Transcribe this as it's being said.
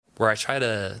where I try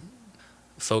to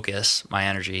focus my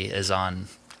energy is on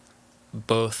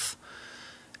both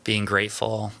being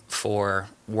grateful for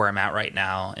where I'm at right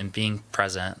now and being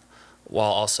present, while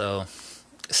also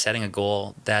setting a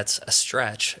goal that's a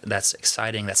stretch, that's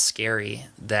exciting, that's scary,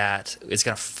 that is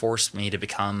going to force me to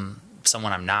become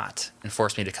someone I'm not and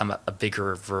force me to become a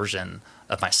bigger version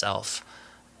of myself.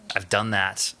 I've done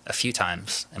that a few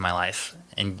times in my life,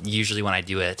 and usually when I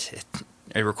do it,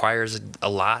 it requires a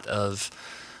lot of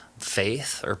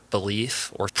faith or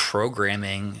belief or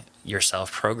programming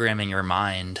yourself, programming your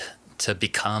mind to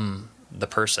become the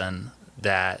person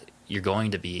that you're going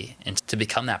to be and to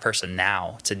become that person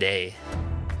now, today.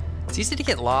 It's easy to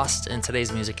get lost in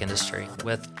today's music industry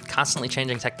with constantly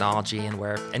changing technology and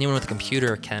where anyone with a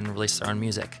computer can release their own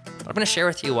music. But I'm going to share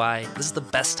with you why this is the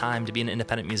best time to be an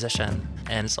independent musician,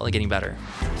 and it's only getting better.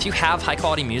 If you have high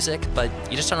quality music, but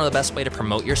you just don't know the best way to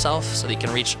promote yourself so that you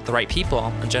can reach the right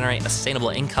people and generate a sustainable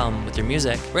income with your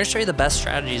music, we're going to show you the best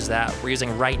strategies that we're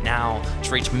using right now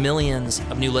to reach millions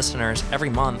of new listeners every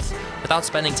month without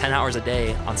spending 10 hours a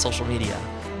day on social media.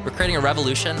 We're creating a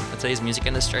revolution in today's music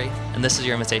industry, and this is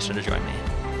your invitation to join me.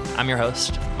 I'm your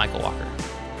host, Michael Walker.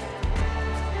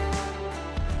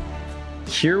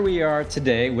 Here we are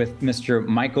today with Mr.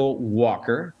 Michael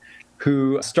Walker,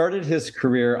 who started his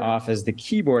career off as the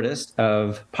keyboardist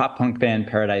of pop-punk band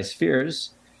Paradise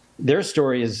Fears. Their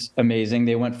story is amazing.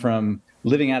 They went from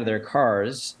living out of their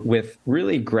cars with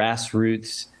really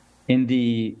grassroots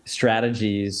indie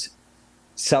strategies,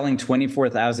 selling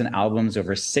 24,000 albums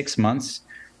over 6 months,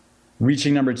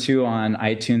 reaching number 2 on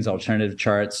iTunes alternative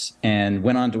charts, and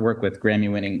went on to work with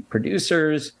Grammy-winning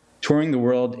producers, touring the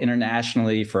world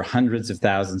internationally for hundreds of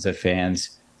thousands of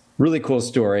fans. Really cool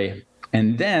story.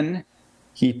 And then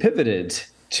he pivoted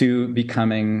to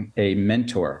becoming a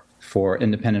mentor for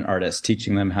independent artists,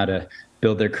 teaching them how to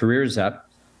build their careers up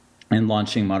and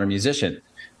launching Modern Musician,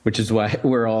 which is why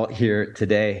we're all here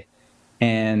today.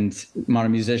 And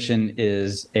Modern Musician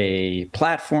is a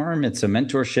platform, it's a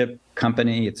mentorship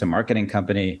company, it's a marketing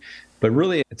company, but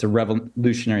really it's a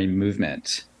revolutionary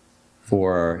movement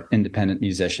for independent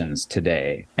musicians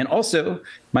today. And also,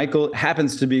 Michael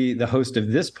happens to be the host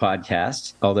of this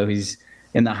podcast, although he's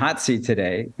in the hot seat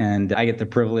today, and I get the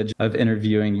privilege of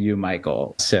interviewing you,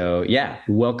 Michael. So yeah,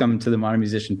 welcome to the Modern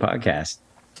Musician podcast.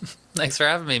 Thanks for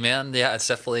having me, man. Yeah,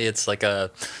 it's like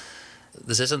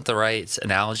this isn't the right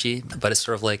analogy, but it's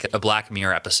sort of like a Black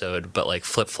Mirror episode, but like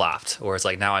flip-flopped, where it's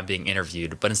like now I'm being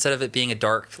interviewed. But instead of it being a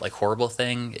dark, like horrible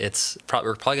thing, we're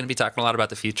probably going to be talking a lot about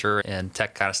the future and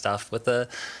tech kind of stuff with a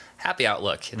happy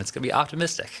outlook, and it's going to be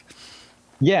optimistic.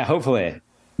 Yeah, hopefully.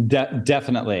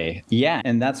 Definitely. Yeah,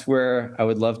 and that's where I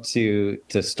would love to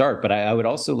start. But I would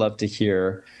also love to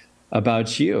hear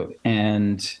about you.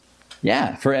 And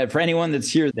yeah, for anyone that's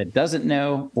here that doesn't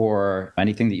know, or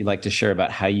anything that you'd like to share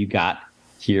about how you got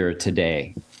here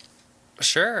today.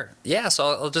 Sure. Yeah, so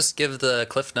I'll just give the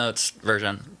Cliff Notes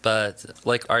version. But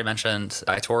like I already mentioned,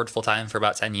 I toured full-time for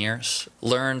about 10 years.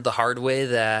 Learned the hard way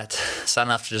that it's not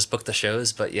enough to just book the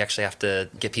shows, but you actually have to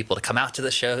get people to come out to the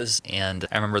shows. And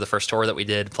I remember the first tour that we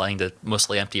did, playing to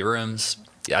mostly empty rooms.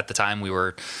 At the time, we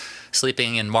were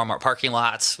sleeping in Walmart parking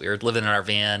lots. We were living in our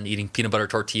van, eating peanut butter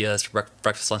tortillas for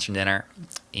breakfast, lunch, and dinner.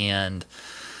 And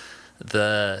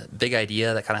the big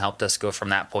idea that kind of helped us go from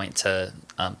that point to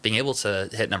being able to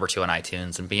hit number 2 on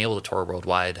iTunes and being able to tour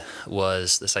worldwide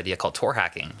was this idea called tour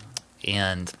hacking.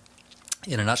 And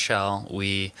in a nutshell,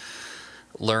 we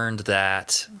learned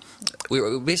that we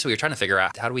were trying to figure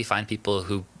out, how do we find people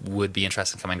who would be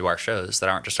interested in coming to our shows that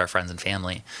aren't just our friends and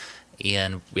family.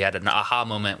 And we had an aha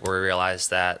moment where we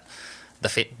realized that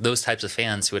those types of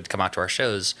fans who would come out to our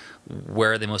shows,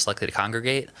 where are they most likely to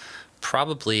congregate?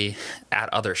 Probably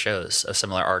at other shows of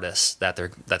similar artists that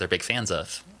they're big fans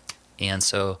of. And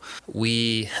so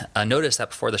we noticed that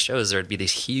before the shows, there would be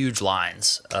these huge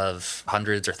lines of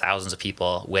hundreds or thousands of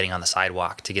people waiting on the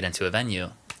sidewalk to get into a venue.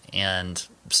 And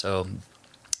so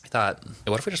I thought,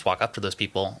 what if we just walk up to those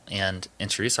people and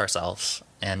introduce ourselves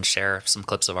and share some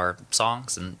clips of our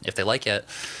songs? And if they like it,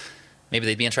 maybe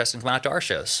they'd be interested in coming out to our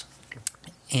shows.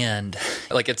 And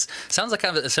like, it sounds like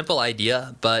kind of a simple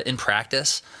idea, but in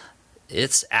practice,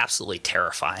 it's absolutely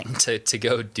terrifying to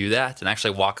go do that and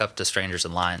actually walk up to strangers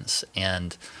in lines.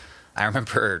 And I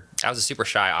remember I was a super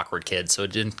shy, awkward kid, so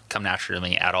it didn't come naturally to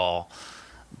me at all.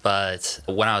 But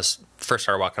when I first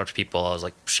started walking up to people, I was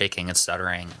like shaking and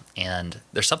stuttering. And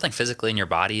there's something physically in your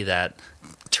body that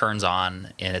turns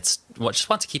on, and just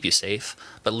wants to keep you safe.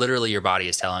 But literally your body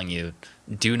is telling you,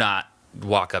 do not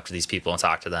walk up to these people and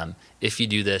talk to them. If you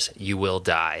do this, you will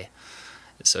die.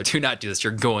 So do not do this.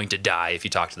 You're going to die if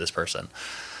you talk to this person.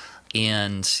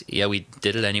 And yeah, we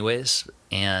did it anyways.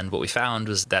 And what we found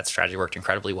was that strategy worked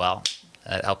incredibly well.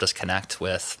 It helped us connect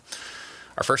with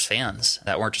our first fans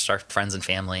that weren't just our friends and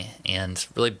family, and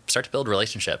really start to build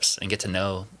relationships and get to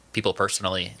know people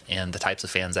personally and the types of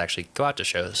fans that actually go out to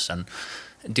shows. And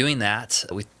doing that,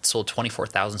 we sold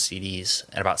 24,000 CDs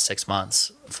in about 6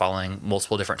 months, following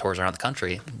multiple different tours around the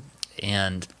country.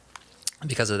 And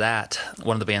because of that,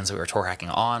 one of the bands that we were tour hacking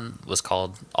on was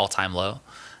called All Time Low.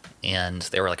 And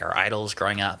they were like our idols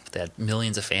growing up. They had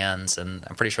millions of fans. And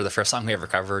I'm pretty sure the first song we ever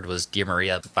covered was Dear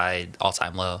Maria by All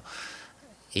Time Low.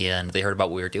 And they heard about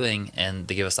what we were doing, and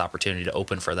they gave us the opportunity to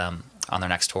open for them on their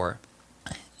next tour.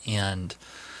 And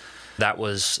that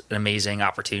was an amazing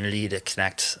opportunity to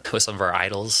connect with some of our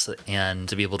idols and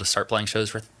to be able to start playing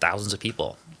shows for thousands of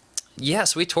people.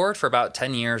 Yes, we toured for about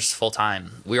 10 years full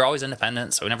time. We were always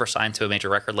independent, so we never signed to a major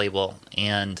record label.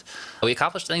 And we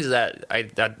accomplished things that I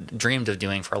dreamed of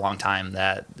doing for a long time,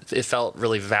 that it felt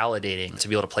really validating to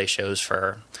be able to play shows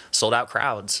for sold out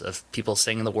crowds of people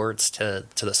singing the words to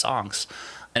the songs.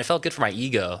 And it felt good for my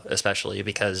ego, especially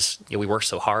because we worked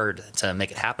so hard to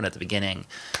make it happen at the beginning.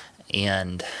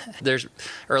 And there's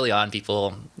early on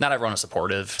people, not everyone was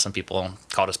supportive. Some people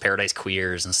called us Paradise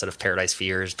Queers instead of Paradise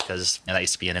Fears because that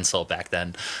used to be an insult back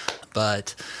then.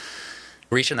 But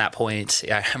reaching that point,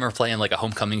 I remember playing like a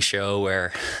homecoming show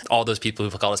where all those people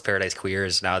who called us Paradise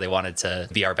Queers, now they wanted to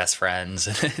be our best friends.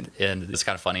 And it's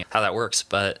kind of funny how that works.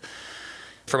 But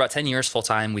for about 10 years full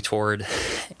time, we toured,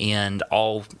 and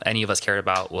all any of us cared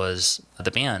about was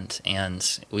the band.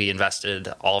 And we invested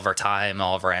all of our time,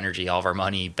 all of our energy, all of our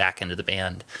money back into the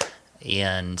band.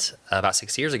 And about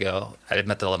 6 years ago, I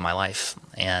met the love of my life.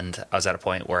 And I was at a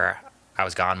point where I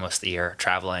was gone most of the year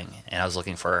traveling, and I was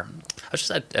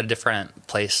just at a different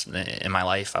place in my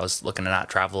life. I was looking to not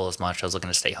travel as much. I was looking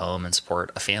to stay home and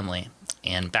support a family.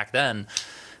 And back then,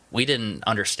 we didn't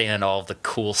understand all of the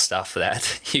cool stuff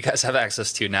that you guys have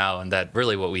access to now, and that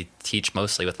really what we teach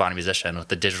mostly with Modern Musician, with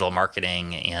the digital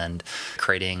marketing and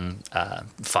creating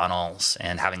funnels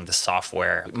and having the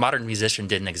software. Modern Musician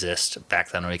didn't exist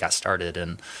back then when we got started,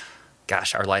 and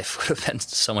gosh, our life would have been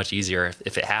so much easier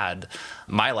if it had.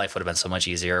 My life would have been so much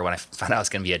easier when I found out I was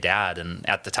going to be a dad, and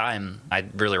at the time, I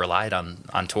really relied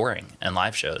on touring and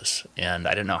live shows, and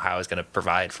I didn't know how I was going to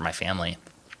provide for my family.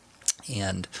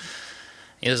 And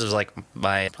this was like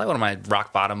probably one of my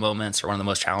rock bottom moments, or one of the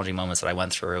most challenging moments that I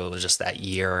went through. It was just that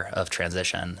year of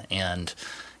transition. And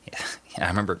I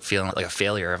remember feeling like a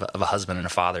failure of a husband and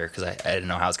a father because I didn't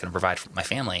know how I was going to provide for my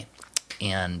family.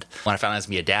 And when I found out I was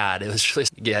going to be a dad, it was really,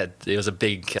 it was a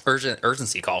big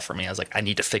urgency call for me. I was like, I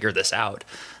need to figure this out.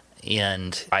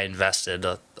 And I invested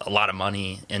a lot of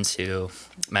money into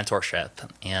mentorship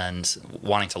and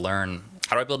wanting to learn,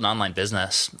 how do I build an online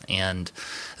business? And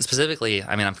specifically,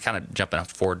 I mean, I'm kind of jumping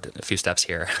forward a few steps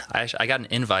here. I got an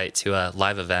invite to a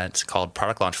live event called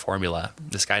Product Launch Formula.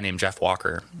 This guy named Jeff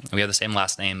Walker. We have the same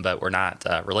last name, but we're not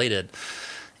related.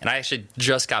 And I actually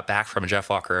just got back from a Jeff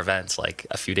Walker event like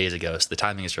a few days ago, so the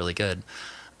timing is really good.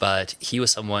 But he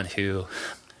was someone who,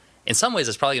 in some ways,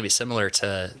 it's probably going to be similar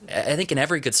to, I think in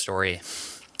every good story,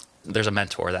 there's a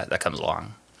mentor that comes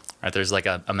along. Right? There's like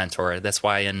a mentor. That's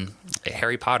why in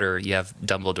Harry Potter, you have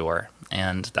Dumbledore.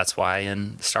 And that's why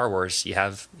in Star Wars, you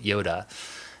have Yoda.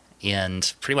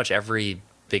 And pretty much every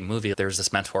big movie, there's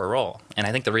this mentor role. And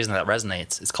I think the reason that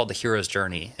resonates, it's called the hero's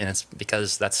journey. And it's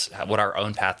because that's what our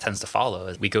own path tends to follow.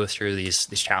 Is we go through these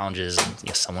challenges,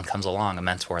 and someone comes along, a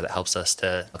mentor that helps us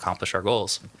to accomplish our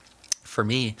goals. For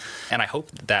me, and I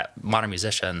hope that Modern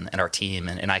Musician and our team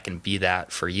and I can be that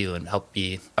for you and help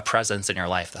be a presence in your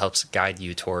life that helps guide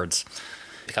you towards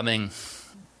becoming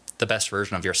the best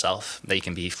version of yourself that you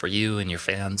can be for you and your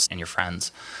fans and your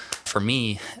friends. For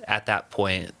me, at that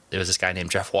point, there was this guy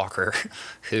named Jeff Walker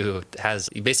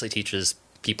he basically teaches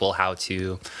people how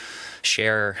to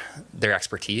share their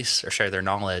expertise or share their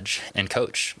knowledge and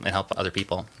coach and help other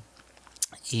people.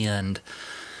 And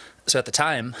so at the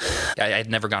time, I had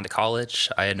never gone to college.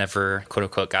 I had never, quote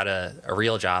unquote, got a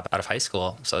real job out of high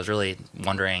school. So I was really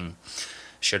wondering,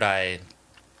 should I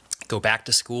go back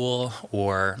to school,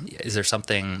 or is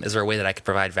there a way that I could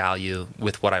provide value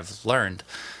with what I've learned?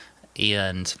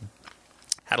 And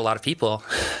had a lot of people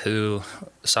who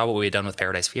saw what we had done with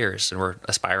Paradise Fears and were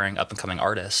aspiring up and coming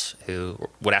artists who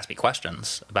would ask me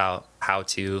questions about how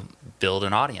to build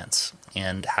an audience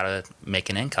and how to make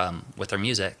an income with their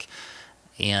music.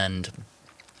 And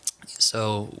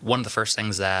so one of the first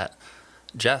things that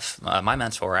Jeff, my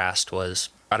mentor, asked was,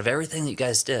 out of everything that you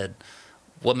guys did,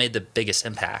 what made the biggest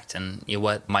impact, and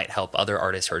what might help other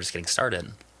artists who are just getting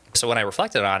started? So when I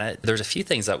reflected on it, there's a few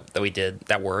things that we did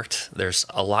that worked. There's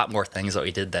a lot more things that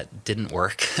we did that didn't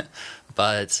work.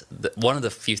 But one of the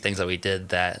few things that we did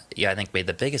that, I think made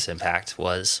the biggest impact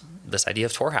was this idea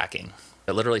of tour hacking.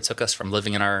 It literally took us from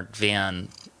living in our van,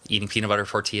 eating peanut butter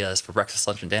tortillas for breakfast,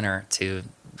 lunch, and dinner to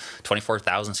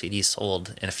 24,000 CDs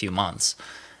sold in a few months.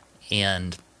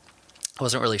 And I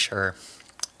wasn't really sure,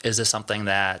 is this something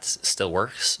that still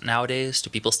works nowadays? Do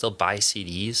people still buy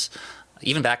CDs?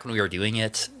 Even back when we were doing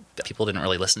it, people didn't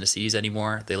really listen to CDs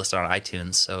anymore. They listened on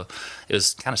iTunes. So it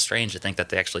was kind of strange to think that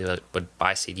they actually would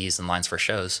buy CDs and lines for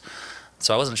shows.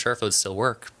 So I wasn't sure if it would still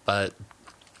work, but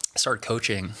I started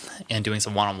coaching and doing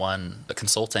some one-on-one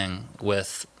consulting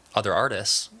with other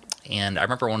artists. And I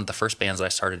remember one of the first bands that I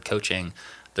started coaching,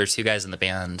 there's 2 guys in the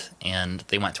band, and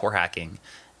they went tour hacking,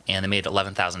 and they made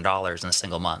 $11,000 in a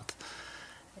single month.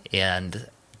 And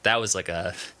that was like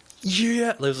I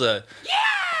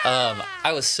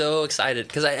was so excited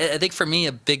because I think for me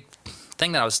a big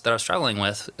thing that I was struggling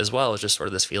with as well was just sort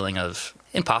of this feeling of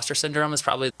imposter syndrome is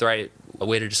probably the right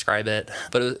way to describe it.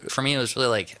 But for me, it was really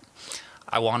like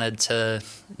I wanted to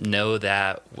know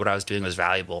that what I was doing was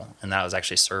valuable and that I was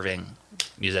actually serving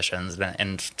musicians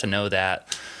and to know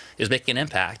that it was making an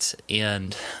impact.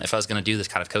 And if I was going to do this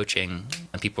kind of coaching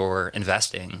and people were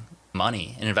investing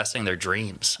money and investing their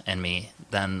dreams in me,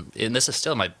 then, and this is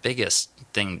still my biggest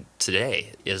thing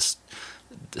today, is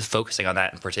focusing on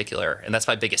that in particular. And that's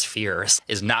my biggest fear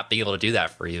is not being able to do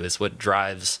that for you is what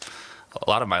drives a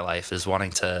lot of my life, is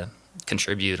wanting to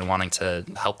contribute and wanting to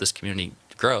help this community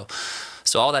grow.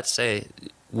 So all that to say,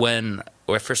 when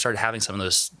I first started having some of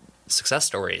those success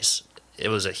stories, it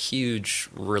was a huge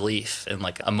relief and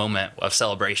like a moment of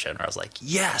celebration where I was like,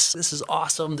 yes, this is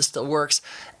awesome. This still works.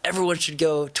 Everyone should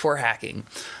go tour hacking.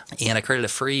 And I created a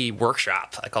free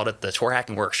workshop. I called it the Tour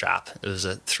Hacking Workshop. It was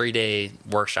a 3-day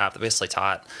workshop that basically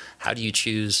taught how do you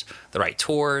choose the right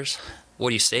tours, what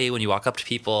do you say when you walk up to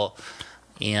people,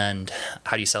 and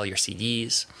how do you sell your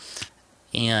CDs.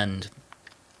 And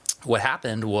what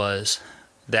happened was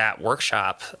that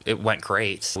workshop, it went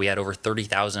great. We had over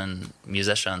 30,000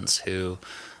 musicians who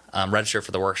registered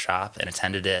for the workshop and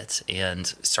attended it and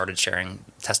started sharing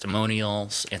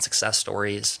testimonials and success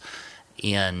stories.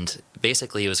 And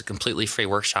basically, it was a completely free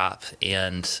workshop.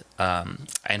 And I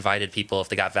invited people, if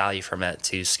they got value from it,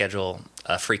 to schedule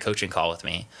a free coaching call with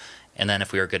me. And then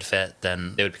if we were a good fit,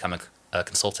 then they would become a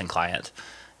consulting client.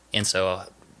 And so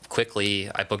quickly,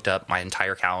 I booked up my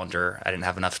entire calendar. I didn't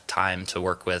have enough time to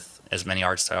work with as many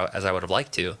artists as I would have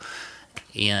liked to.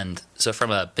 And so from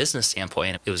a business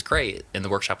standpoint, it was great and the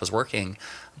workshop was working.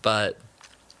 But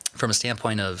from a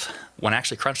standpoint of when I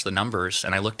actually crunched the numbers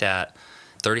and I looked at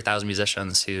 30,000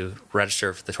 musicians who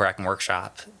registered for the Tour Hacking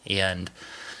Workshop and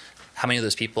how many of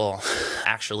those people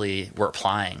actually were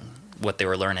applying what they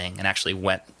were learning and actually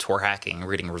went tour hacking,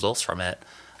 reading results from it,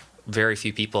 very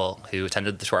few people who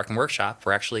attended the Tour Hacking Workshop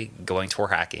were actually going tour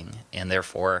hacking and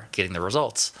therefore getting the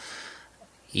results.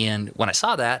 And when I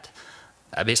saw that,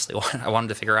 I wanted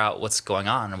to figure out what's going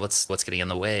on and what's getting in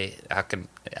the way. I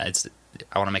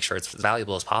want to make sure it's as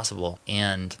valuable as possible.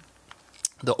 And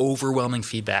the overwhelming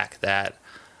feedback that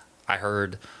I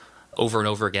heard over and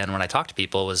over again when I talked to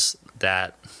people was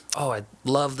that, oh, I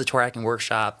love the Tour Hacking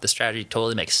Workshop. The strategy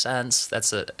totally makes sense.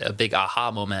 That's a big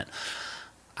aha moment.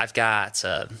 I've got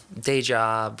a day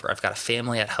job or I've got a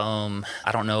family at home.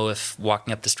 I don't know if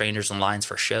walking up to strangers in lines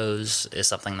for shows is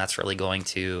something that's really going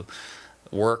to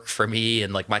work for me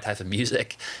and like my type of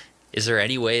music. Is there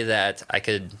any way that I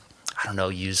could, I don't know,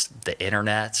 use the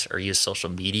internet or use social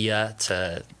media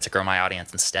to grow my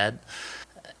audience instead?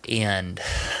 And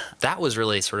that was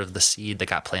really sort of the seed that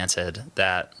got planted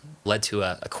that led to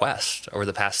a quest over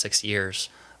the past 6 years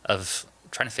of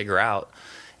trying to figure out,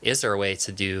 is there a way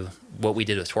to do what we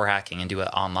did with tour hacking and do it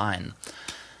online?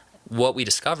 What we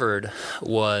discovered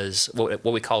was what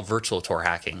we call virtual tour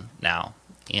hacking now.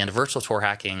 And virtual tour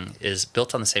hacking is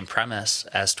built on the same premise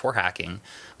as tour hacking,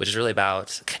 which is really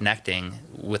about connecting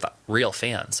with real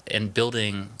fans and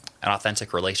building an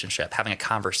authentic relationship, having a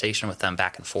conversation with them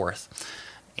back and forth.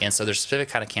 And so there's a specific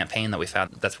kind of campaign that we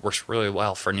found that works really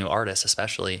well for new artists,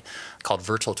 especially, called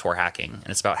virtual tour hacking. And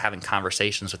it's about having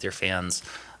conversations with your fans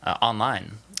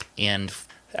online. And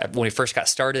when we first got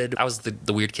started, I was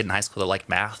the weird kid in high school that liked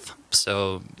math.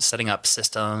 So setting up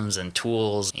systems and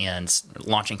tools and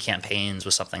launching campaigns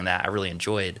was something that I really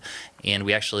enjoyed. And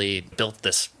we actually built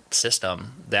this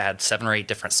system that had 7 or 8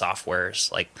 different softwares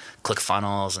like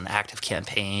ClickFunnels and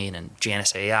ActiveCampaign and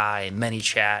Janus AI and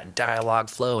ManyChat and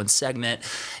Dialogflow and Segment,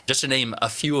 just to name a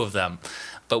few of them.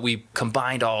 But we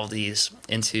combined all of these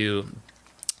into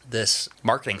this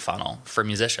marketing funnel for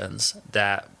musicians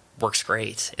that works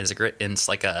great. It's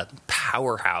like a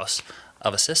powerhouse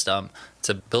of a system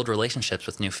to build relationships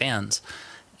with new fans.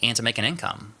 and to make an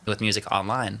income with music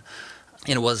online.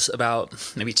 And it was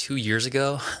about maybe 2 years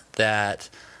ago that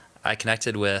I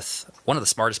connected with one of the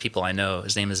smartest people I know.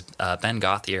 His name is Ben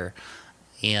Gauthier,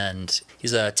 and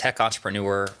he's a tech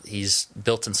entrepreneur. He's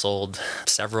built and sold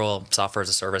several software as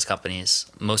a service companies,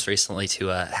 most recently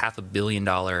to a $500 million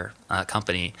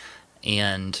company.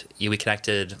 And we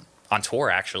connected on tour,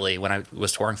 actually, when I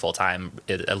was touring full time,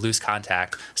 a loose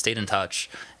contact, stayed in touch,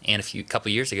 and a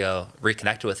couple years ago,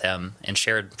 reconnected with him and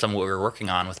shared some of what we were working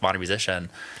on with Modern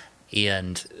Musician.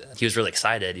 And he was really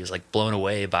excited. He was like blown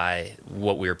away by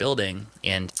what we were building.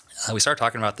 And we started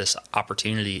talking about this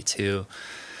opportunity to,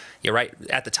 right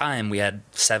at the time, we had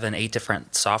 7-8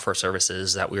 different software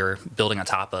services that we were building on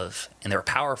top of, and they were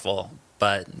powerful,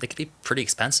 but they could be pretty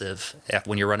expensive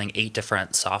when you're running 8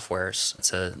 different softwares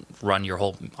to run your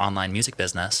whole online music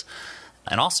business.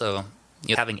 And also,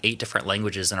 having 8 different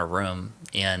languages in a room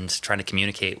and trying to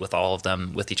communicate with all of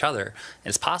them with each other.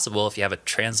 And it's possible if you have a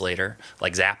translator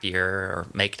like Zapier or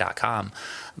Make.com,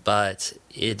 but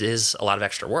it is a lot of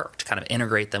extra work to kind of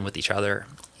integrate them with each other.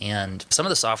 And some of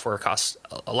the software costs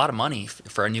a lot of money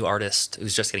for a new artist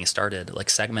who's just getting started. Like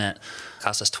Segment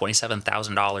costs us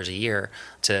 $27,000 a year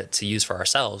to use for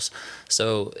ourselves.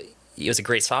 So it was a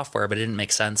great software, but it didn't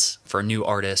make sense for a new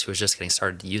artist who was just getting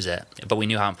started to use it. But we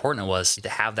knew how important it was to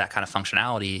have that kind of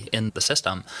functionality in the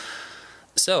system.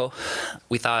 So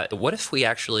we thought, what if we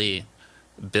actually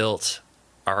built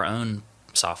our own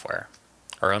software,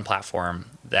 our own platform,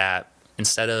 that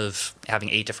instead of having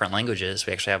 8 different languages,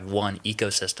 we actually have one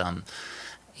ecosystem.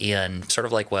 And sort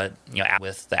of like what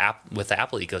with the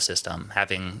Apple ecosystem,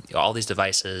 having all these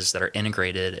devices that are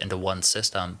integrated into one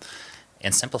system,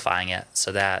 and simplifying it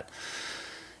so that,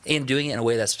 and doing it in a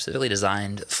way that's specifically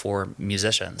designed for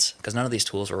musicians, because none of these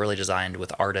tools were really designed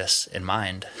with artists in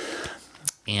mind.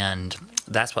 And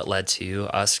that's what led to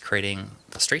us creating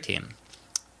Street Team,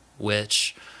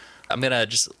 which I'm going to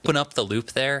just open up the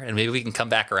loop there, and maybe we can come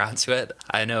back around to it.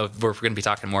 I know we're going to be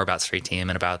talking more about Street Team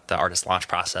and about the artist launch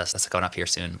process that's going up here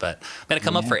soon, but I'm going to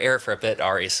come up for air for a bit,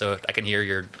 Ari, so I can hear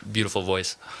your beautiful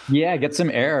voice. Yeah, get some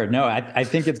air. No, I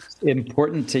think it's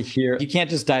important to hear. You can't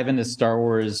just dive into Star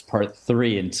Wars Part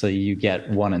 3 until you get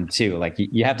 1 and 2. Like,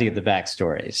 you have to get the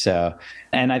backstory. So,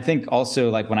 and I think also,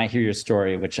 like, when I hear your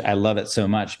story, which I love it so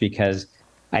much because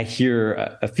I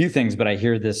hear a few things, but I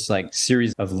hear this like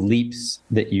series of leaps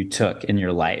that you took in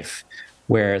your life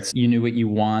where it's, you knew what you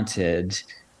wanted.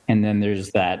 And then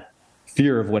there's that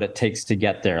fear of what it takes to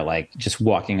get there, like just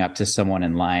walking up to someone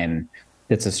in line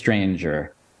that's a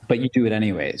stranger, but you do it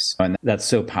anyways. And that's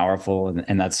so powerful.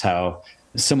 And that's how,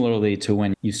 similarly to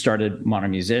when you started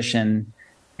Modern Musician,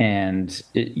 and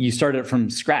you started from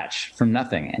scratch, from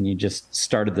nothing, and you just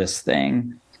started this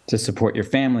thing to support your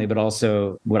family, but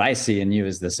also what I see in you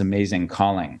is this amazing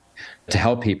calling to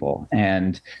help people.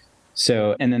 And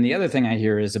so, and then the other thing I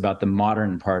hear is about the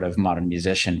modern part of Modern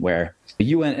Musician, where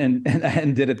you went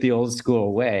and did it the old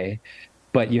school way,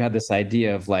 but you had this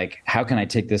idea of like, how can I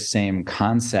take this same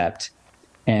concept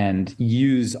and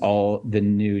use all the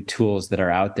new tools that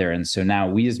are out there? And so now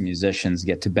we as musicians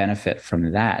get to benefit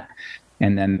from that.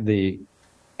 And then the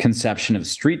conception of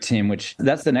Street Team, which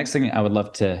that's the next thing I would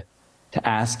love to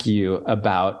ask you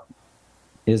about,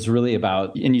 is really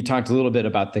about, and you talked a little bit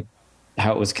about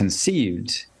how it was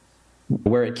conceived,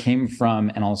 where it came from,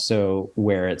 and also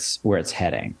where it's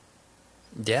heading.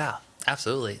 Yeah,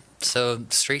 absolutely. So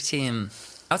Street Team,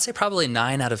 I would say probably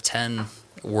 9 out of 10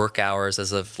 work hours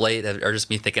as of late are just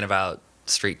me thinking about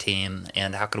Street Team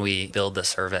and how can we build the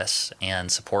service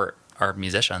and support our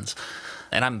musicians.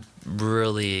 And I'm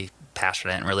really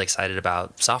passionate and really excited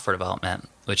about software development,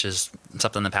 which is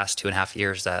something in the past 2.5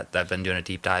 years that I've been doing a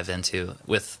deep dive into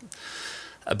with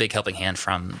a big helping hand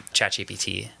from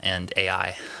ChatGPT and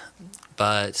AI.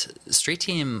 But Street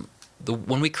Team,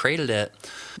 when we created it,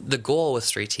 the goal with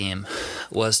Street Team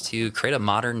was to create a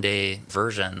modern day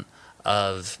version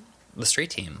of the Street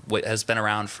Team, what has been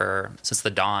around since the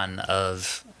dawn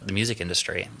of the music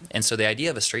industry. And so the idea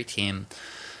of a Street Team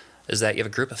is that you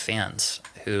have a group of fans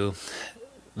who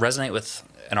resonate with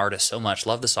an artist so much,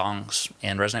 love the songs,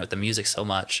 and resonate with the music so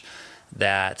much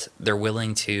that they're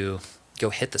willing to go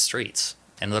hit the streets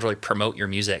and literally promote your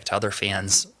music to other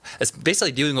fans. It's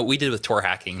basically doing what we did with tour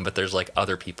hacking, but there's like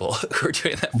other people who are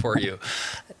doing that for you.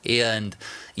 And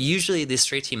usually these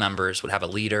Street Team members would have a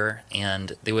leader,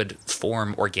 and they would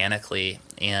form organically,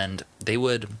 and they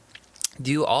would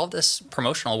do all this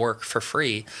promotional work for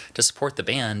free to support the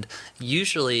band,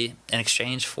 usually in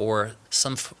exchange for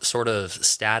some sort of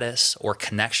status or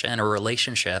connection or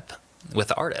relationship with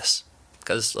the artist.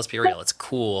 Because let's be real, it's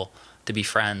cool to be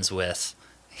friends with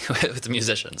with the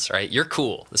musicians, right? You're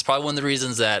cool. That's probably one of the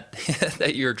reasons that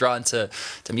that you're drawn to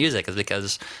music, is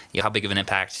because how big of an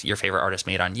impact your favorite artist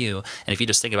made on you. And if you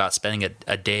just think about spending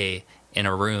a day in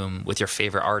a room with your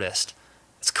favorite artist,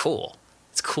 it's cool.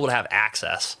 It's cool to have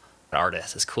access to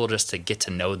artists. It's cool just to get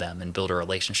to know them and build a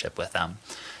relationship with them.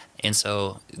 And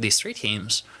so these street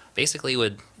teams basically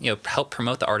would help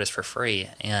promote the artist for free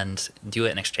and do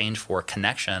it in exchange for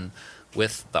connection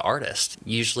with the artist,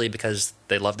 usually because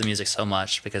they love the music so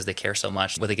much, because they care so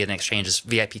much. What they get in exchange is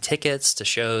VIP tickets to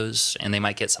shows, and they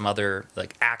might get some other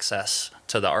access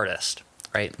to the artist,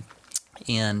 right?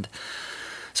 And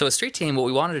so at Street Team, what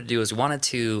we wanted to do is we wanted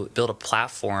to build a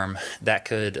platform that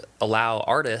could allow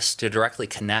artists to directly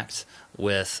connect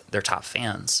with their top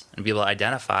fans and be able to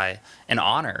identify and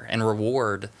honor and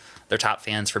reward their top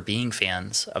fans for being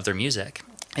fans of their music.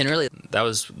 And really, that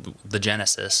was the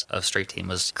genesis of Street Team,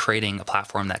 was creating a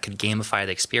platform that could gamify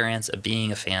the experience of being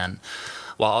a fan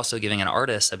while also giving an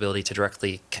artist the ability to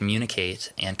directly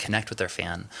communicate and connect with their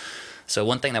fan. So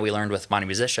one thing that we learned with Monty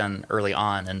Musician early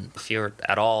on, and if you're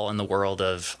at all in the world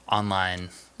of online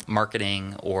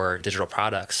marketing or digital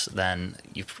products, then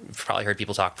you've probably heard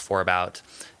people talk before about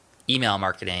email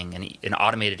marketing and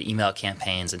automated email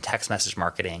campaigns and text message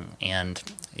marketing. And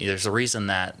there's a reason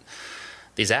that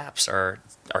these apps are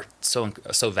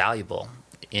so valuable,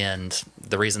 and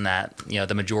the reason that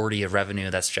the majority of revenue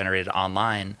that's generated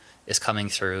online is coming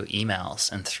through emails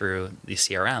and through these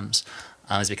CRMs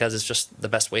is because it's just the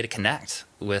best way to connect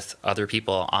with other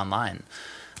people online.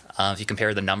 If you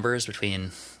compare the numbers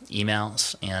between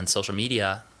emails and social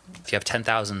media, if you have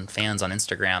 10,000 fans on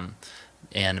Instagram,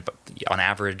 and on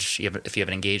average, if you have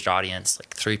an engaged audience,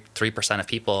 3% of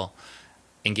people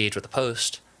engage with the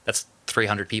post, that's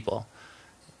 300 people.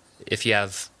 If you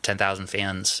have 10,000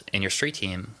 fans in your Street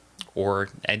Team, or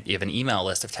you have an email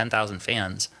list of 10,000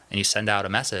 fans, and you send out a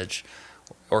message,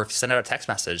 or if you send out a text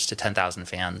message to 10,000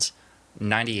 fans,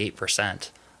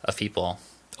 98% of people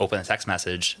open a text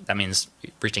message. That means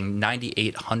reaching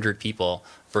 9,800 people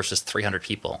versus 300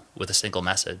 people with a single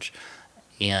message.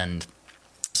 And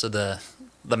so the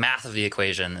math of the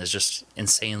equation is just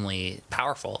insanely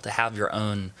powerful, to have your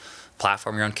own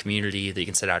platform, your own community that you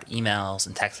can send out emails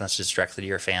and text messages directly to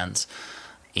your fans.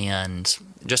 And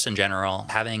just in general,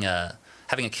 having a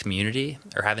community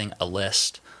or having a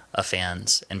list of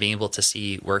fans and being able to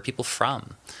see where are people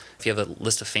from. If you have a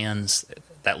list of fans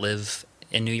that live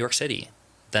in New York City,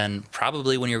 then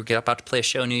probably when you get about to play a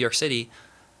show in New York City,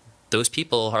 those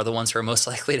people are the ones who are most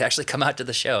likely to actually come out to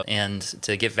the show and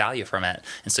to get value from it.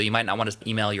 And so you might not want to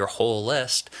email your whole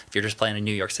list if you're just playing a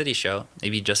New York City show.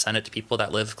 Maybe just send it to people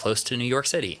that live close to New York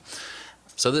City.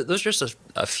 So those are just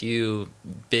a few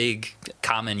big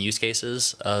common use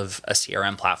cases of a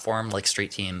CRM platform like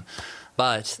Street Team.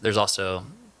 But there's also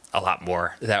a lot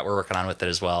more that we're working on with it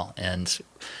as well. And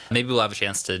maybe we'll have a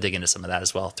chance to dig into some of that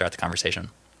as well throughout the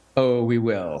conversation. Oh, we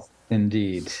will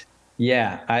indeed.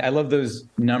 Yeah, I love those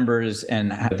numbers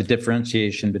and the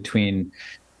differentiation between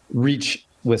reach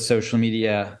with social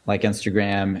media like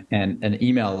Instagram and an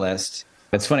email list.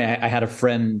 It's funny, I had a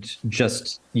friend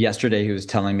just yesterday who was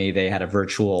telling me they had a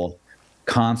virtual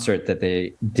concert that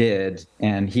they did,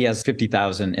 and he has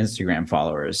 50,000 Instagram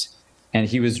followers. And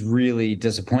he was really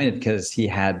disappointed because he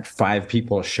had 5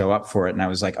 people show up for it. And I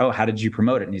was like, oh, how did you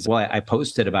promote it? And he's like, well, I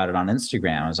posted about it on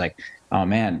Instagram. I was like, oh,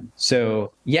 man.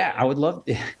 So, yeah, I would love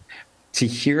to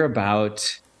hear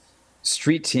about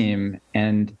Street Team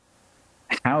and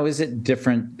how is it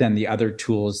different than the other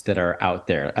tools that are out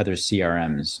there, other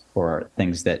CRMs or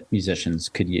things that musicians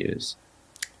could use?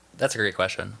 That's a great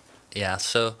question. Yeah.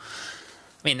 So,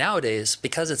 I mean, nowadays,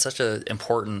 because it's such an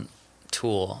important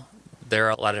tool, there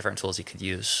are a lot of different tools you could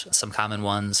use. Some common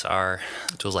ones are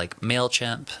tools like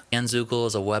MailChimp. Anzoogle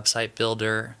is a website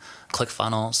builder.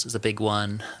 ClickFunnels is a big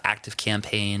one.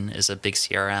 ActiveCampaign is a big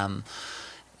CRM.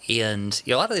 And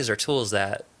a lot of these are tools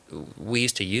that we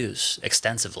used to use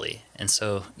extensively. And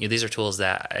so these are tools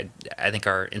that I think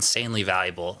are insanely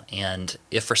valuable. And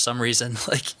if for some reason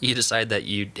you decide that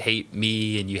you hate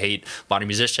me and you hate Monty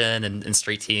Musician and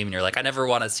Street Team, and you're like, I never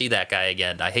want to see that guy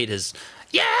again, I hate his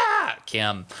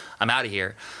Cam, I'm out of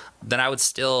here, then I would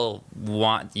still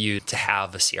want you to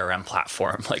have a CRM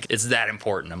platform. It's that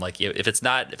important. I'm like, if it's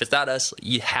not us,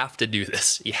 you have to do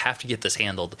this. You have to get this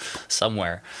handled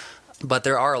somewhere. But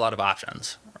there are a lot of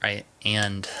options, right?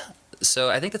 And so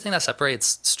I think the thing that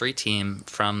separates Street Team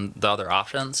from the other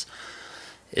options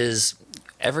is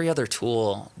every other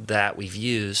tool that we've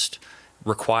used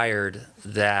required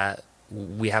that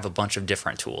we have a bunch of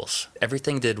different tools.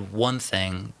 Everything did one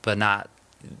thing, but not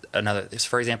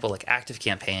For example, like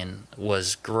ActiveCampaign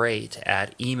was great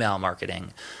at email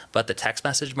marketing, but the text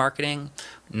message marketing,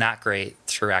 not great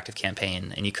through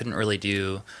ActiveCampaign. And you couldn't really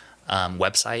do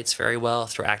websites very well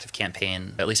through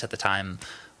ActiveCampaign, at least at the time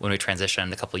when we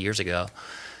transitioned a couple of years ago.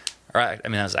 That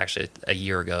was actually a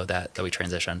year ago that we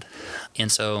transitioned.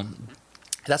 And so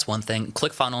that's one thing.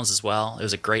 ClickFunnels as well. It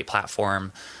was a great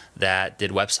platform that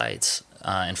did websites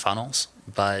and funnels,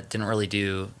 but didn't really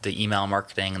do the email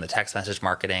marketing and the text message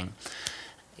marketing.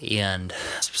 And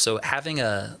so having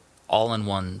a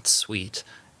all-in-one suite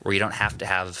where you don't have to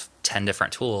have 10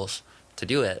 different tools to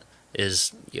do it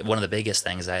is one of the biggest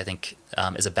things that I think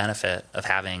is a benefit of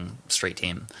having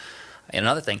StreetTeam. And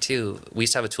another thing too, we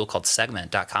used to have a tool called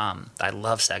Segment.com. I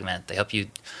love Segment. They help you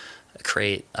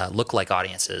create lookalike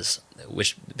audiences,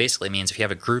 which basically means if you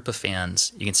have a group of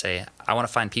fans, you can say, I want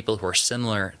to find people who are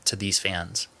similar to these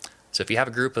fans. So if you have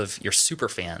a group of your super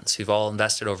fans who've all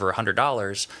invested over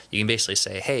 $100, you can basically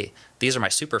say, hey, these are my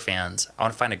super fans. I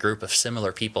want to find a group of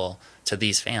similar people to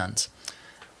these fans.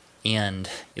 And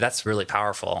that's really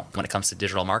powerful when it comes to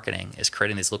digital marketing, is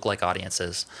creating these lookalike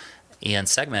audiences. And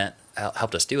Segment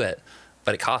helped us do it,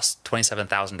 but it costs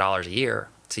 $27,000 a year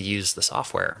to use the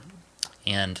software.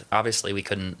 And obviously we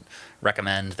couldn't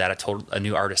recommend that a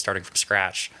new artist starting from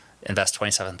scratch invest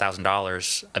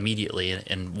 $27,000 immediately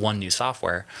in one new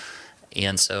software.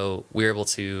 And so we were able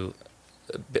to,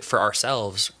 for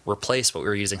ourselves, replace what we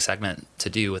were using Segment to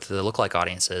do with the lookalike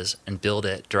audiences and build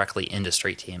it directly into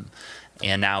StreetTeam.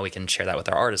 And now we can share that with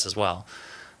our artists as well.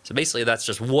 So basically that's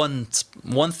just one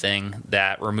thing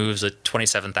that removes a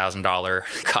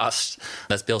 $27,000 cost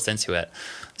that's built into it.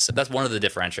 So that's one of the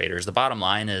differentiators. The bottom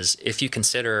line is, if you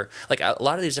consider, like, a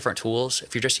lot of these different tools,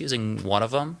 if you're just using one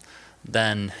of them,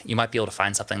 then you might be able to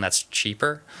find something that's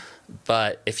cheaper.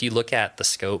 But if you look at the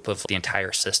scope of the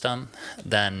entire system,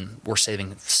 then we're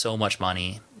saving so much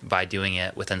money by doing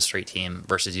it within StreetTeam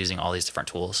versus using all these different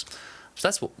tools. So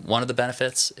that's one of the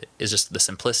benefits, is just the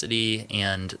simplicity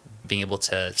and being able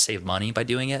to save money by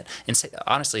doing it. And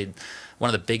honestly, one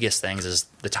of the biggest things is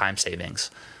the time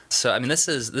savings. So, I mean,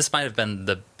 this might have been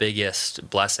the biggest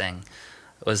blessing,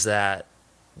 was that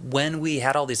when we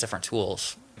had all these different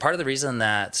tools, part of the reason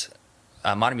that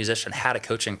Modern Musician had a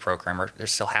coaching program, or there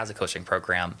still has a coaching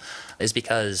program, is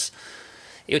because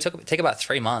it would take about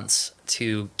 3 months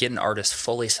to get an artist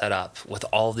fully set up with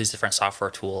all of these different software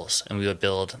tools. And we would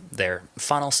build their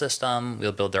funnel system, we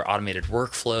would build their automated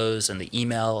workflows and the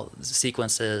email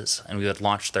sequences, and we would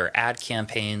launch their ad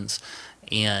campaigns,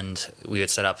 and we would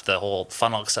set up the whole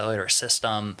funnel accelerator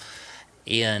system.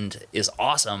 And is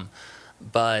awesome,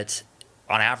 but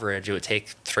on average, it would take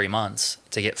 3 months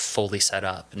to get fully set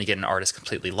up and to get an artist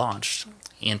completely launched.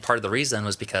 And part of the reason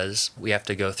was because we have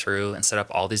to go through and set up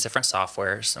all these different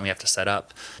softwares, and we have to set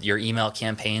up your email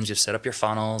campaigns, you set up your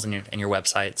funnels and your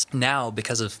websites. Now,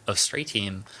 because of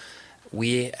StreetTeam,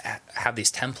 we have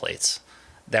these templates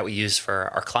that we use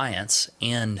for our clients,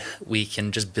 and we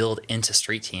can just build into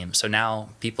StreetTeam. So now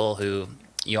people who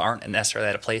aren't necessarily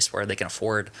at a place where they can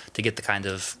afford to get the kind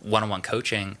of one-on-one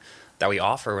coaching that we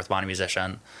offer with Modern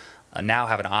Musician, now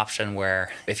have an option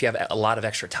where if you have a lot of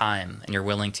extra time and you're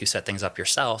willing to set things up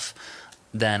yourself,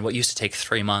 then what used to take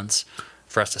 3 months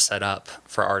for us to set up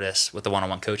for artists with the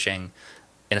one-on-one coaching,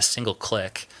 in a single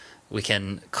click, we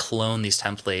can clone these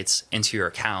templates into your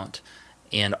account,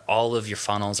 and all of your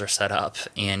funnels are set up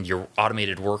and your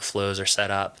automated workflows are set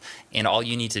up, and all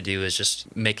you need to do is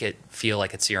just make it feel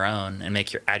like it's your own and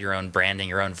add your own branding,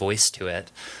 your own voice to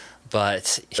it.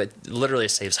 But it literally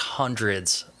saves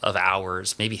hundreds of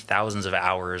hours, maybe thousands of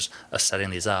hours of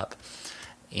setting these up.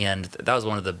 And that was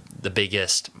one of the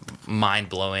biggest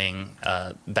mind-blowing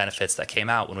benefits that came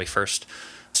out when we first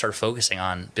started focusing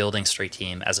on building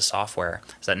StreetTeam as a software,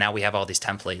 is that now we have all these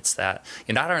templates that,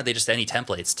 not only are they just any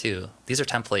templates too, these are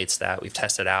templates that we've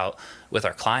tested out with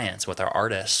our clients, with our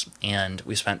artists, and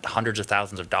we spent hundreds of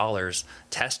thousands of dollars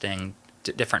testing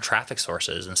different traffic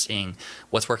sources and seeing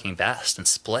what's working best, and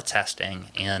split testing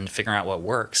and figuring out what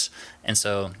works. And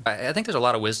so I think there's a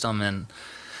lot of wisdom in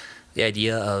the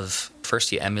idea of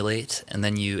first you emulate and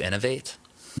then you innovate.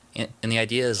 And the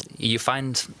idea is you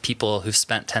find people who've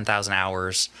spent 10,000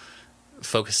 hours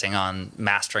focusing on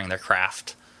mastering their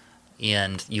craft,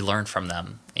 and you learn from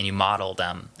them and you model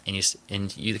them, and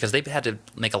you because they've had to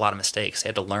make a lot of mistakes. They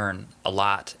had to learn a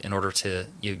lot in order to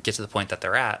get to the point that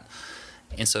they're at.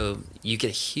 And so you get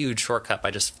a huge shortcut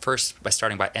by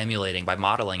starting by emulating, by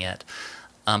modeling it.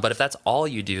 But if that's all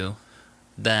you do,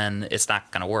 then it's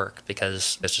not going to work,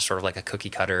 because it's just sort of like a cookie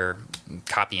cutter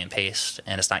copy and paste,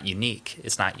 and it's not unique.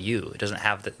 It's not you. It doesn't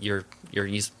have your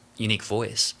unique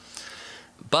voice.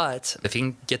 But if you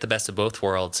can get the best of both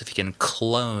worlds, if you can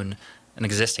clone an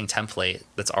existing template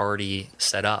that's already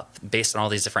set up based on all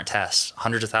these different tests,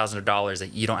 hundreds of thousands of dollars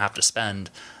that you don't have to spend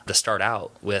to start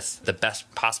out with the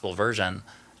best possible version,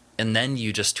 and then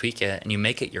you just tweak it and you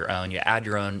make it your own, you add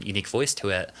your own unique voice to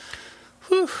it,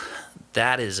 whew,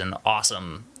 that is an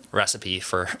awesome recipe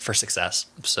for success.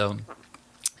 So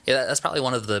yeah, that's probably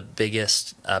one of the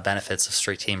biggest benefits of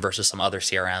Street Team versus some other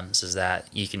CRMs, is that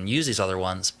you can use these other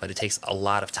ones, but it takes a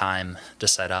lot of time to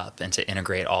set up and to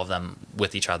integrate all of them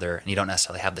with each other. And you don't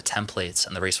necessarily have the templates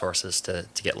and the resources to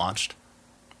get launched.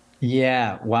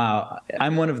 Yeah, wow.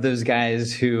 I'm one of those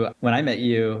guys who, when I met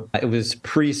you, it was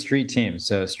pre-Street Team.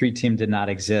 So Street Team did not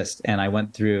exist. And I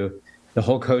went through the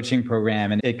whole coaching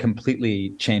program and it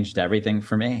completely changed everything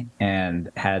for me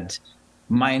and had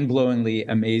mind-blowingly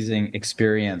amazing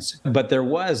experience. But there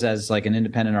was, as like an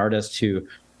independent artist who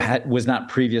was not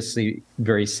previously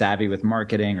very savvy with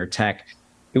marketing or tech,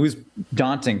 it was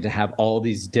daunting to have all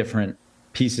these different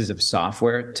pieces of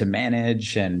software to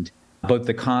manage, and both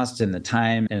the cost and the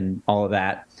time and all of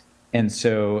that. And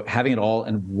so having it all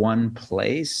in one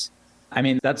place, I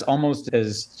mean, that's almost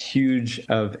as huge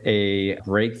of a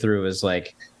breakthrough as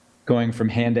like going from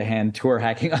hand-to-hand tour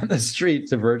hacking on the street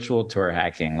to virtual tour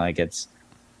hacking. Like, it's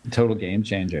a total game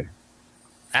changer.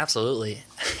 Absolutely.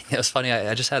 It was funny.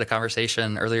 I just had a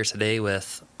conversation earlier today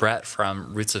with Brett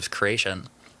from Roots of Creation,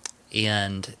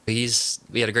 and we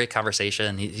had a great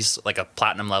conversation. He's like a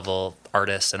platinum level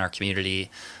artist in our community,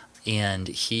 and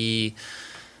he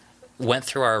went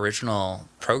through our original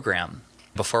program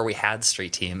before we had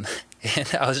Street Team. And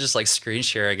I was just like screen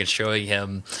sharing and showing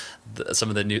him some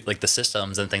of the new, like the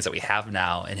systems and things that we have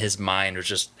now. And his mind was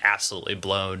just absolutely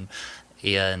blown.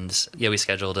 And yeah, we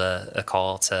scheduled a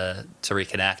call to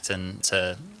reconnect and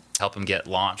to help him get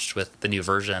launched with the new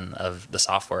version of the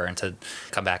software and to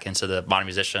come back into the Modern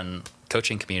Musician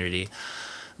coaching community.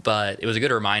 But it was a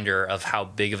good reminder of how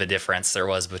big of a difference there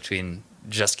was between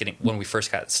just getting when we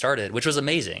first got started, which was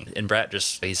amazing. And Brett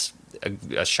he's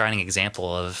a shining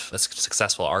example of a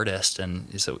successful artist, and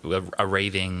he's a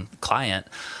raving client.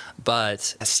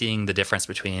 But seeing the difference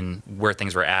between where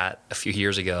things were at a few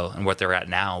years ago and what they're at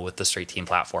now with the Street Team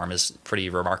platform is pretty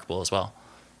remarkable as well.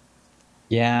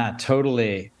 Yeah,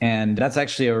 totally. And that's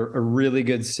actually a really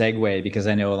good segue, because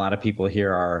I know a lot of people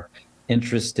here are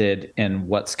interested in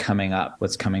what's coming up,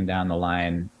 what's coming down the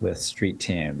line with Street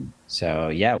Team. So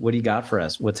yeah, what do you got for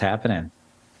us? What's happening?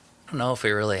 I don't know if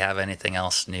we really have anything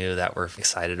else new that we're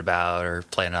excited about or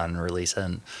plan on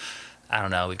releasing. I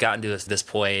don't know. We've gotten to this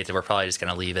point and we're probably just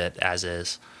going to leave it as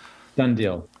is. Done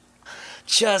deal.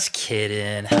 Just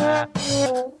kidding.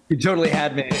 You totally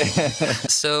had me.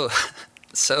 So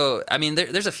I mean,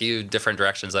 there's a few different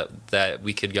directions that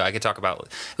we could go. I could talk about.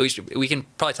 We can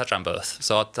probably touch on both.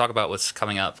 So I'll talk about what's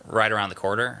coming up right around the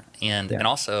corner, and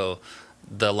also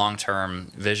the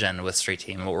long-term vision with Street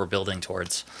Team and what we're building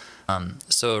towards.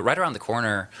 So right around the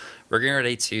corner, we're getting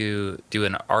ready to do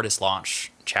an artist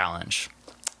launch challenge,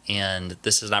 and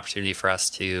this is an opportunity for us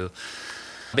to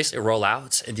basically roll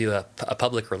out and do a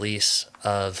public release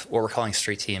of what we're calling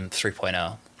Street Team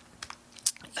 3.0.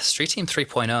 Street Team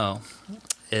 3.0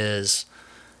 is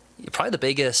probably the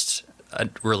biggest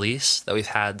release that we've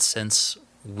had since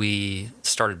we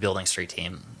started building Street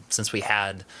Team, since we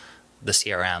had the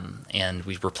CRM and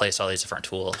we've replaced all these different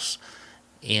tools.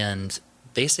 And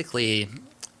basically,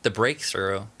 the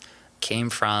breakthrough came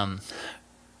from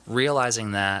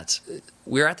realizing that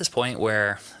we're at this point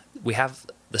where we have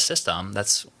the system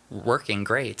that's working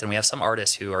great, and we have some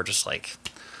artists who are just like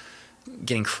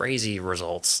getting crazy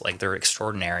results, like they're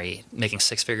extraordinary, making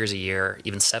 6 figures a year,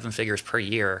 even 7 figures per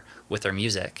year with their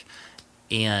music.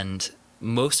 And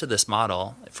most of this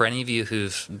model, for any of you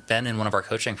who've been in one of our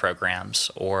coaching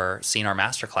programs or seen our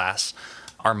masterclass,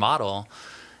 our model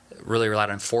really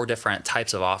relied on 4 different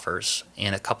types of offers,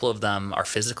 and a couple of them are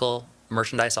physical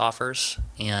merchandise offers,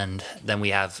 and then we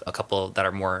have a couple that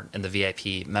are more in the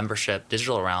VIP membership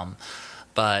digital realm.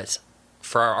 But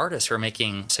for our artists who are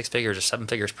making 6 figures or 7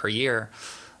 figures per year,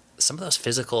 some of those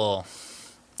physical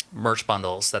merch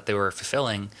bundles that they were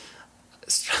fulfilling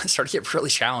started to get really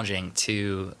challenging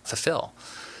to fulfill.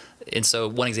 And so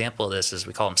one example of this is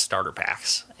we call them starter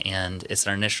packs, and it's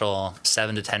an initial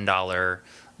 $7 to $10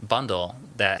 bundle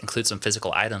that includes some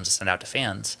physical items to send out to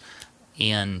fans.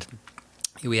 And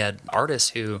we had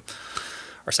artists who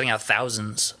are sending out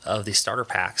thousands of these starter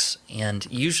packs, and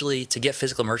usually to get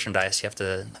physical merchandise you have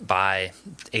to buy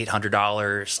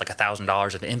 $800, like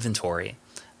 $1,000 of inventory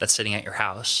that's sitting at your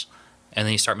house, and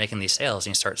then you start making these sales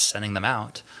and you start sending them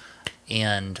out.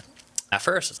 And At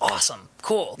first, it's awesome,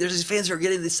 cool. There's these fans who are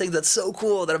getting these things that's so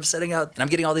cool that I'm setting out, and I'm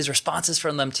getting all these responses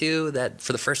from them too, that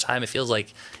for the first time, it feels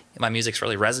like my music's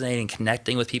really resonating,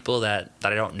 connecting with people that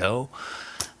I don't know.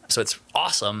 So it's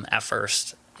awesome at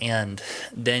first. And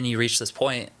then you reach this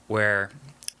point where,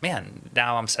 man,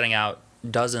 now I'm setting out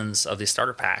dozens of these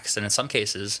starter packs, and in some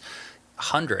cases,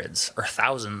 hundreds or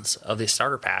thousands of these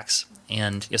starter packs.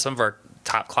 And some of our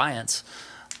top clients,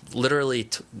 literally,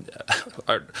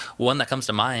 one that comes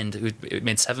to mind, who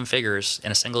made 7 figures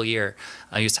in a single year,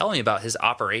 he was telling me about his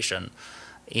operation,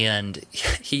 and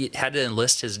he had to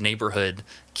enlist his neighborhood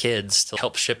kids to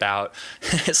help ship out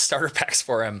his starter packs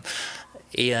for him.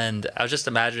 And I was just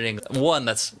imagining, one,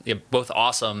 that's both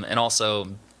awesome, and also,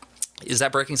 is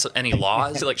that breaking any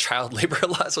laws, like child labor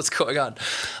laws? What's going on?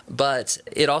 But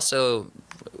it also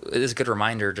is a good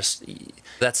reminder, just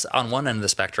that's on one end of the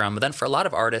spectrum. But then for a lot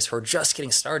of artists who are just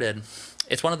getting started,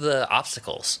 it's one of the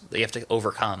obstacles that you have to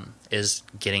overcome is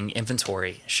getting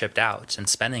inventory shipped out and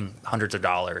spending hundreds of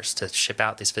dollars to ship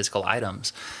out these physical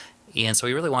items. And so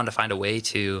we really wanted to find a way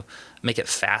to make it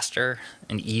faster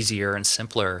and easier and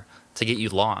simpler to get you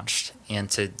launched and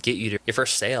to get you to your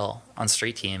first sale on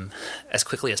Street Team as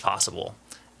quickly as possible.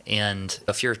 And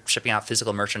if you're shipping out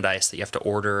physical merchandise that you have to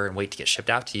order and wait to get shipped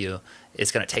out to you,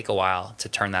 it's going to take a while to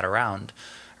turn that around,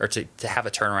 or to have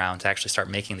a turnaround to actually start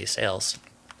making these sales.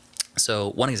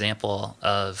 So one example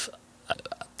of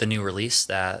the new release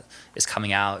that is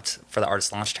coming out for the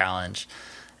Artist Launch Challenge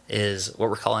is what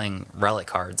we're calling relic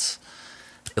cards.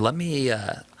 Let me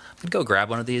go grab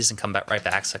one of these and come back right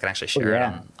back so I can actually share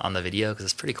it on the video, because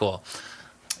it's pretty cool.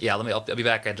 Yeah, I'll be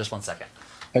back in just 1 second.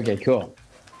 Okay, cool.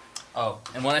 Oh,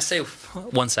 and when I say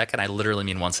 1 second, I literally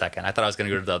mean 1 second. I thought I was going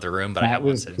to go to the other room, but I have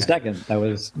one sitting there. That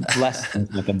was less than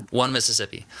a second. One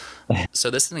Mississippi. So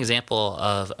this is an example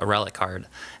of a relic card.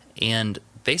 And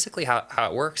basically how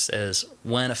it works is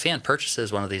when a fan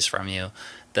purchases one of these from you,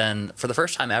 then for the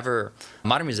first time ever,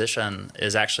 Modern Musician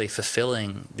is actually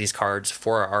fulfilling these cards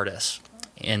for our artists.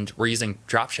 And we're using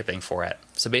drop shipping for it.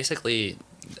 So basically,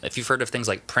 if you've heard of things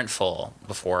like Printful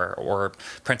before or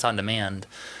print on demand,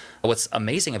 what's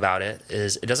amazing about it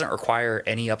is it doesn't require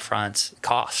any upfront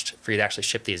cost for you to actually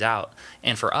ship these out.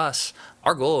 And for us,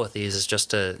 our goal with these is just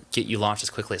to get you launched as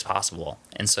quickly as possible.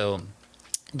 And so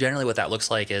generally what that looks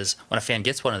like is when a fan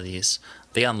gets one of these,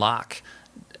 they unlock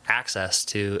access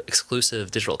to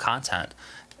exclusive digital content.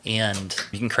 And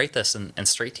you can create this in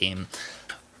Street Team.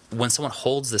 When someone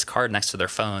holds this card next to their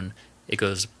phone, it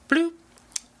goes bloop,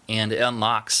 and it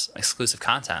unlocks exclusive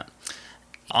content.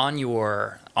 On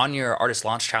your Artist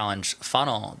Launch Challenge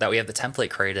funnel that we have the template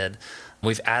created,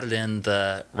 we've added in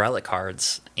the relic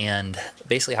cards. And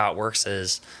basically how it works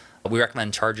is we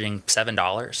recommend charging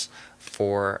 $7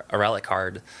 for a relic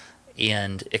card,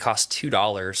 and it costs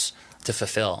 $2 to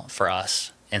fulfill for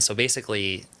us. And so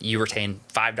basically you retain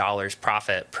 $5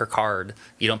 profit per card.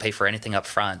 You don't pay for anything up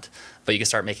front, but you can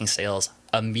start making sales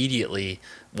immediately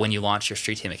when you launch your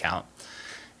Street Team account.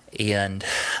 And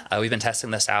we've been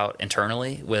testing this out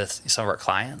internally with some of our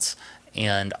clients.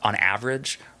 And on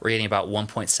average, we're getting about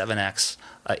 1.7x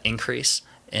increase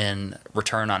in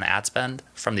return on ad spend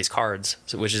from these cards,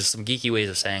 which is some geeky ways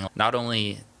of saying not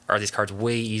only are these cards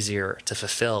way easier to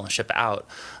fulfill and ship out,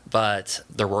 but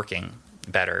they're working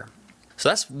better. So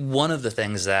that's one of the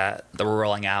things that we're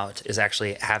rolling out, is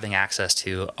actually having access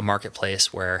to a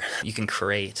marketplace where you can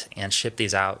create and ship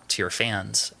these out to your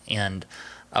fans. And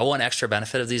one extra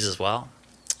benefit of these as well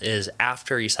is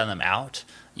after you send them out,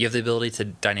 you have the ability to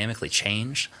dynamically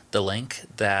change the link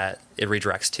that it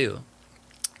redirects to.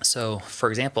 So for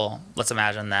example, let's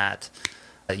imagine that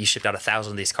you shipped out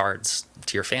 1,000 of these cards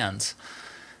to your fans.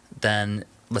 Then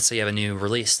let's say you have a new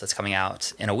release that's coming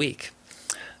out in a week.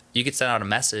 You could send out a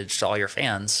message to all your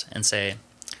fans and say,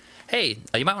 hey,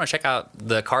 you might want to check out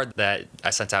the card that I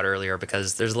sent out earlier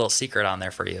because there's a little secret on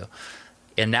there for you.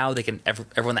 And now they can,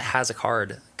 everyone that has a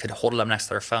card could hold it up next to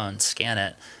their phone, scan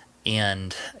it,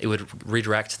 and it would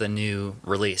redirect to the new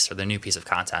release or the new piece of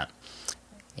content.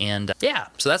 And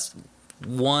so that's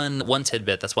one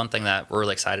tidbit. That's one thing that we're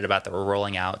really excited about that we're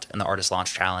rolling out in the Artist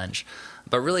Launch Challenge.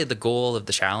 But really the goal of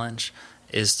the challenge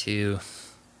is to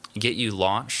get you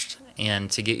launched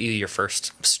and to get you your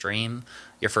first stream,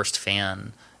 your first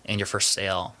fan, and your first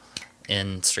sale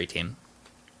in Street Team.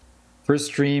 First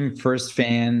stream, first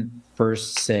fan,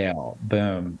 first sale.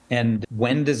 Boom. And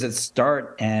when does it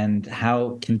start and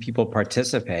how can people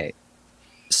participate?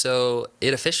 So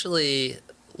it officially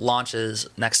launches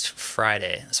next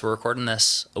Friday. So we're recording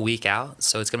this a week out.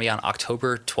 So it's going to be on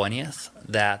October 20th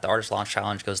that the Artist Launch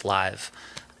Challenge goes live.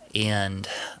 And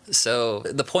so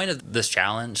the point of this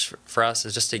challenge for us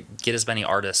is just to get as many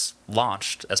artists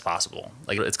launched as possible.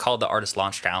 Like, it's called the Artist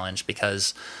Launch Challenge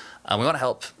because we want to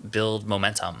help build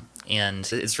momentum.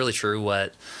 And it's really true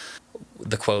what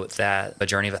the quote that a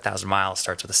journey of 1,000 miles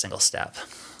starts with a single step.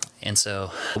 And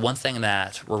so one thing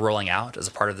that we're rolling out as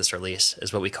a part of this release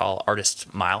is what we call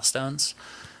artist milestones.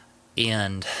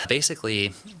 And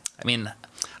basically, I mean,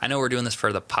 I know we're doing this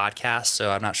for the podcast,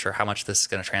 so I'm not sure how much this is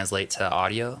going to translate to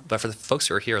audio. But for the folks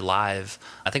who are here live,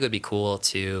 I think it would be cool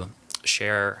to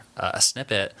share a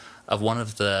snippet of one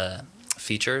of the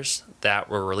features that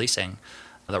we're releasing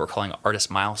that we're calling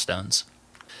Artist Milestones.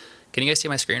 Can you guys see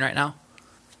my screen right now?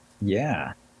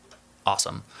 Yeah.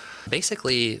 Awesome.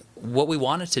 Basically, what we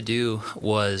wanted to do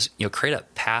was, create a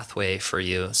pathway for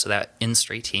you so that in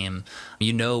Straight Team,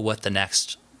 you know what the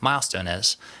next milestone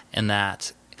is, and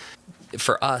that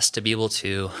for us to be able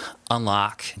to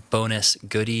unlock bonus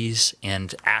goodies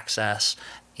and access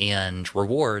and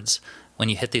rewards when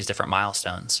you hit these different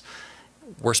milestones,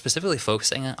 we're specifically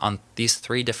focusing on these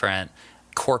 3 different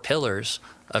core pillars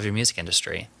of your music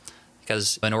industry.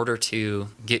 Because in order to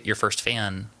get your first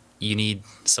fan, you need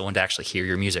someone to actually hear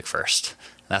your music first.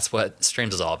 That's what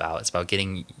streams is all about. It's about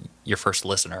getting your first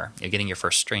listener, getting your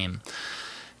first stream.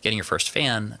 Getting your first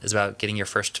fan is about getting your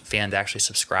first fan to actually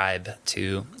subscribe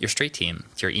to your Straight Team,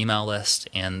 to your email list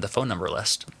and the phone number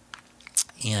list.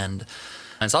 And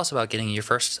it's also about getting your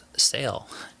first sale.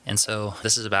 And so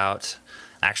this is about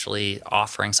actually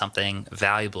offering something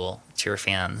valuable to your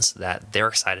fans that they're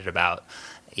excited about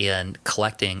and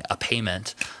collecting a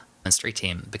payment in Straight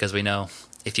Team, because we know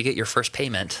if you get your first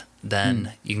payment,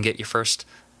 then you can get your first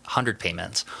 100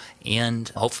 payments, and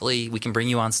hopefully we can bring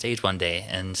you on stage one day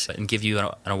and give you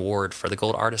an award for the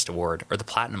Gold Artist Award or the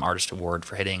Platinum Artist Award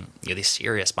for hitting these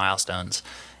serious milestones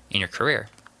in your career.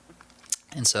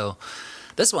 And so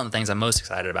this is one of the things I'm most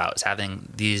excited about, is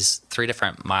having these 3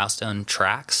 different milestone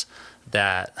tracks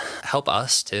that help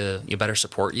us to better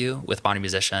support you with Modern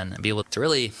Musician and be able to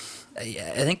really,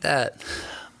 I think that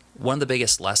one of the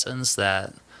biggest lessons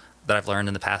that I've learned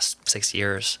in the past 6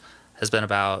 years has been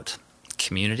about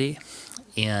community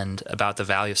and about the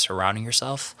value of surrounding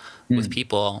yourself with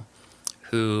people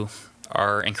who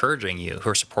are encouraging you, who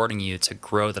are supporting you to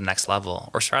grow the next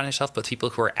level, or surrounding yourself with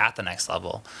people who are at the next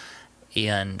level.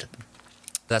 And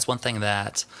that's one thing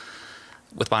that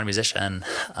with Modern Musician,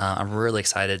 I'm really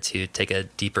excited to take a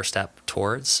deeper step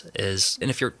towards is, and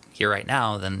if you're here right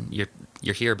now, then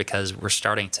you're here because we're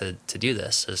starting to do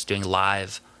this, is doing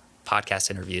live podcast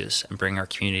interviews and bring our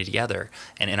community together.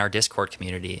 And in our Discord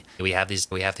community, we have these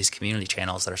community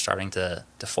channels that are starting to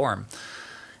form.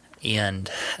 And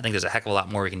I think there's a heck of a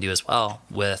lot more we can do as well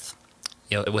with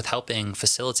helping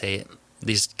facilitate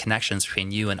these connections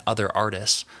between you and other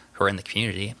artists who are in the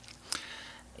community.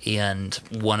 And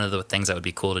one of the things that would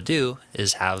be cool to do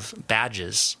is have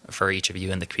badges for each of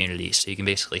you in the community, so you can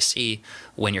basically see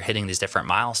when you're hitting these different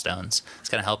milestones. It's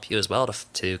going to help you as well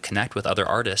to connect with other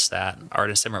artists that are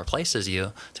in similar places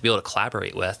you, to be able to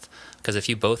collaborate with. Because if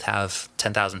you both have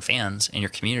 10,000 fans in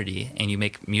your community and you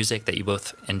make music that you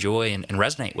both enjoy and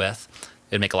resonate with,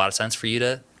 it'd make a lot of sense for you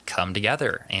to come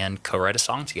together and co-write a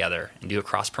song together and do a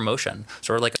cross-promotion,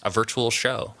 sort of like a virtual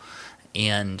show,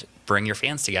 and bring your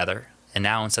fans together. And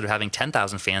now instead of having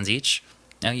 10,000 fans each,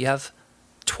 now you have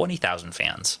 20,000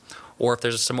 fans. Or if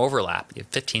there's some overlap, you have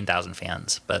 15,000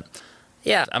 fans. But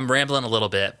yeah, I'm rambling a little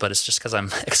bit, but it's just because I'm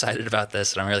excited about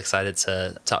this, and I'm really excited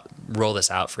to roll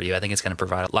this out for you. I think it's going to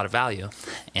provide a lot of value.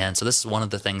 And so this is one of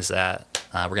the things that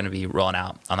we're going to be rolling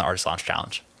out on the Artist Launch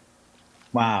Challenge.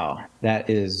 Wow, that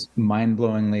is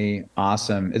mind-blowingly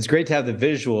awesome. It's great to have the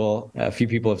visual. A few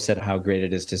people have said how great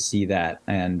it is to see that.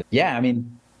 And yeah, I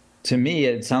mean, to me,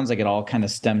 it sounds like it all kind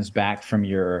of stems back from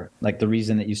the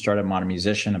reason that you started Modern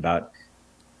Musician, about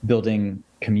building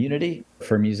community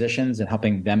for musicians and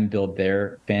helping them build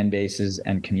their fan bases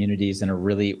and communities in a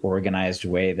really organized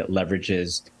way that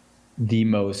leverages the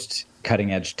most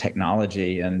cutting edge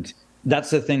technology. And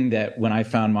that's the thing that when I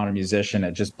found Modern Musician,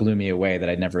 it just blew me away that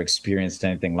I'd never experienced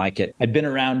anything like it. I'd been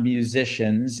around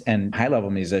musicians and high level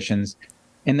musicians.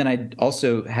 And then I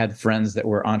also had friends that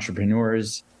were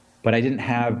entrepreneurs, but I didn't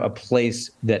have a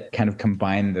place that kind of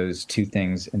combined those two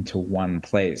things into one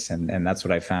place. And that's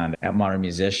what I found at Modern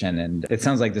Musician. And it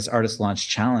sounds like this Artist Launch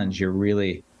Challenge, you're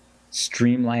really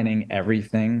streamlining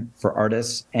everything for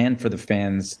artists and for the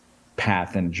fans'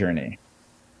 path and journey.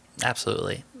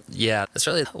 Absolutely. Yeah, it's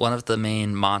really one of the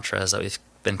main mantras that we've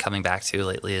been coming back to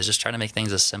lately, is just trying to make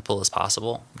things as simple as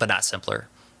possible, but not simpler.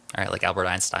 All right, like Albert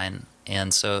Einstein.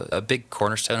 And so a big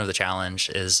cornerstone of the challenge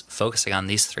is focusing on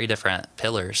these 3 different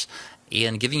pillars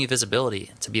and giving you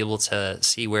visibility to be able to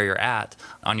see where you're at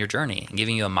on your journey and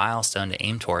giving you a milestone to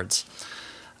aim towards.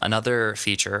 Another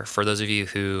feature for those of you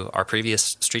who are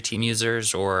previous Street Team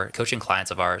users or coaching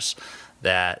clients of ours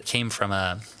that came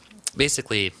from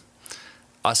basically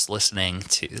us listening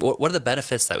to what are the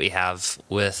benefits that we have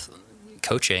with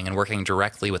coaching and working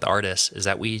directly with artists is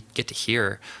that we get to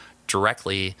hear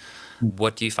directly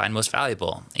what do you find most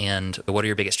valuable and what are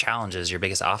your biggest challenges, your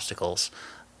biggest obstacles.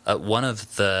 One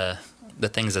of the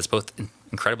things that's both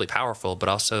incredibly powerful but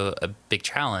also a big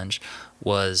challenge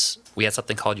was we had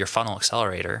something called your Funnel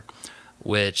Accelerator,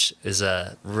 which is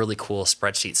a really cool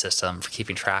spreadsheet system for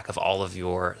keeping track of all of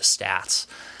your stats.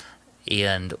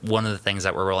 And one of the things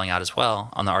that we're rolling out as well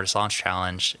on the Artist Launch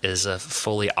Challenge is a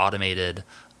fully automated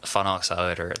funnel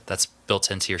accelerator that's built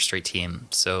into your Street Team.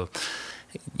 So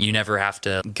you never have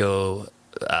to go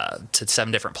to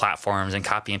 7 different platforms and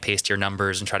copy and paste your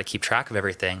numbers and try to keep track of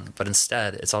everything. But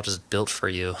instead, it's all just built for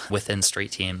you within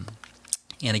Street Team.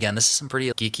 And again, this is some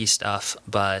pretty geeky stuff,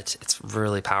 but it's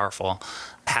really powerful.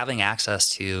 Having access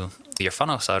to your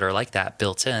funnel accelerator like that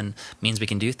built in means we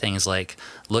can do things like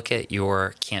look at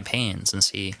your campaigns and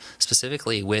see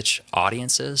specifically which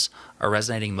audiences are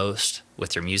resonating most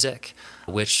with your music,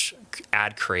 which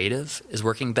ad creative is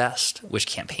working best, which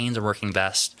campaigns are working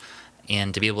best,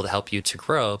 and to be able to help you to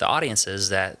grow the audiences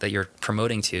that you're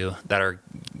promoting to that are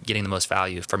getting the most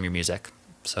value from your music.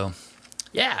 So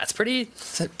yeah, it's pretty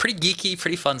geeky,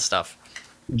 pretty fun stuff.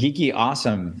 Geeky,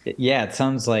 awesome. Yeah, it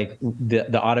sounds like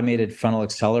the automated funnel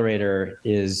accelerator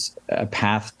is a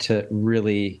path to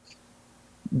really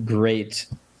great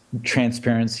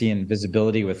transparency and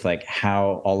visibility with like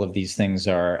how all of these things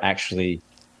are actually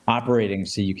operating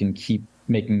so you can keep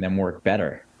making them work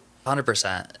better.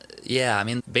 100%. Yeah, I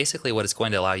mean, basically what it's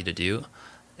going to allow you to do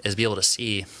is be able to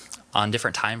see on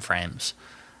different time frames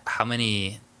how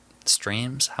many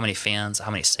streams, how many fans,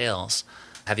 how many sales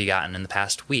have you gotten in the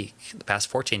past week, the past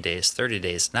 14 days, 30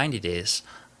 days, 90 days.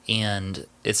 And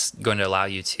it's going to allow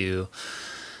you to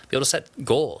be able to set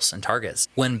goals and targets.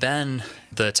 When Ben,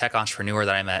 the tech entrepreneur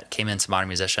that I met, came into Modern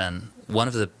Musician, one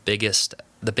of the big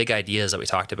ideas that we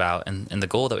talked about and the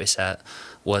goal that we set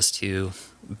was to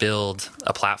build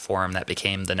a platform that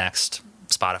became the next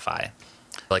Spotify,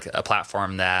 like a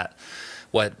platform that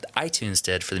what iTunes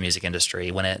did for the music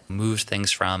industry when it moved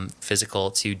things from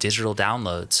physical to digital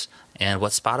downloads, and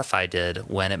what Spotify did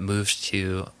when it moved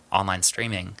to online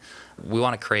streaming. We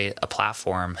want to create a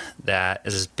platform that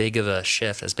is as big of a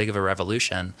shift, as big of a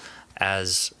revolution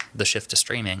as the shift to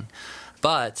streaming,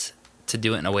 but to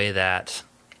do it in a way that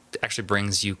actually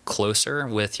brings you closer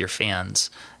with your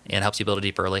fans and helps you build a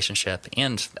deeper relationship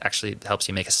and actually helps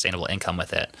you make a sustainable income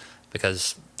with it.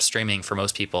 Because streaming for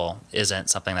most people isn't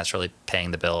something that's really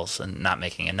paying the bills and not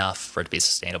making enough for it to be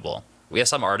sustainable. We have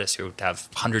some artists who have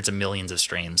hundreds of millions of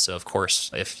streams. So of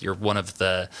course, if you're one of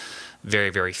the very,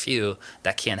 very few,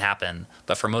 that can happen.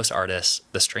 But for most artists,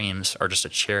 the streams are just a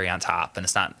cherry on top and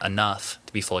it's not enough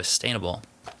to be fully sustainable.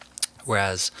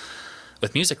 Whereas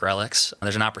with Music Relics,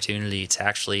 there's an opportunity to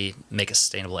actually make a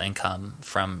sustainable income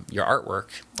from your artwork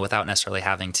without necessarily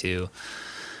having to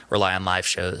rely on live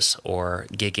shows or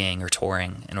gigging or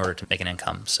touring in order to make an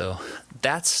income. So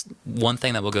that's one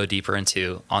thing that we'll go deeper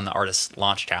into on the Artist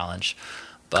Launch Challenge.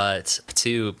 But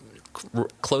to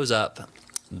close up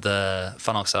the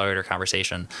Funnel Accelerator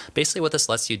conversation, basically what this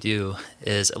lets you do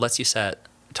is it lets you set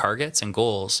targets and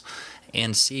goals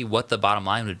and see what the bottom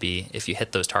line would be if you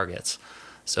hit those targets.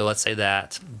 So let's say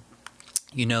that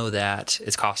you know that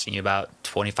it's costing you about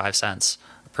 25 cents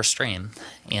per stream.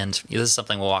 And this is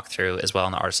something we'll walk through as well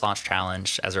in the Artist Launch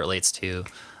Challenge as it relates to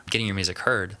getting your music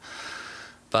heard.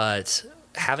 But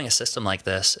having a system like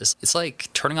this it's like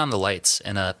turning on the lights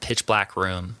in a pitch black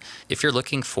room. If you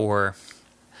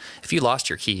lost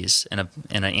your keys in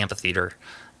an amphitheater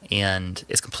and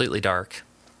it's completely dark,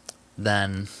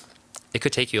 then it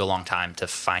could take you a long time to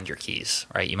find your keys,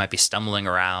 right? You might be stumbling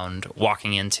around,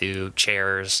 walking into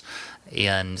chairs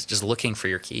and just looking for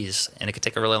your keys, and it could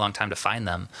take a really long time to find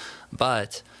them.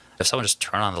 But if someone just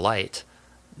turned on the light,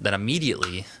 then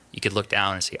immediately you could look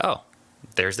down and see, oh,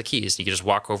 there's the keys. You could just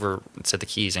walk over to the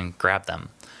keys and grab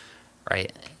them,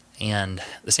 right? And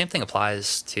the same thing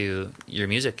applies to your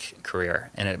music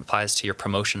career, and it applies to your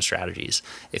promotion strategies.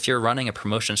 If you're running a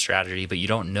promotion strategy, but you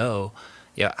don't know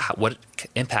what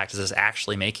impact is this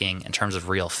actually making in terms of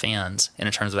real fans and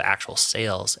in terms of actual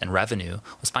sales and revenue,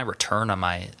 what's my return on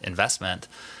my investment,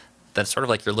 then it's sort of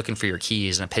like you're looking for your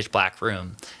keys in a pitch black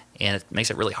room, and it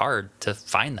makes it really hard to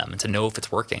find them and to know if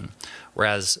it's working.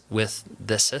 Whereas with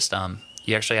this system,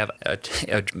 You actually have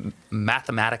a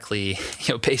mathematically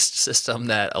based system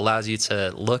that allows you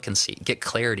to look and see, get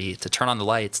clarity, to turn on the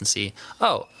lights and see,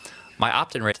 oh, my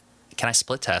opt-in rate, can I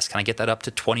split test? Can I get that up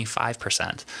to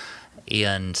 25%?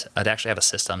 And I'd actually have a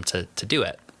system to do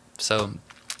it. So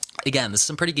again, this is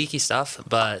some pretty geeky stuff,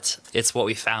 but it's what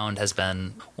we found has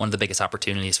been one of the biggest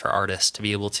opportunities for artists to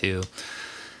be able to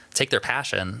take their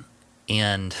passion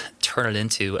and turn it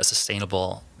into a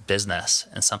sustainable business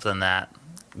and something that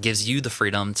gives you the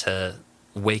freedom to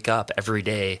wake up every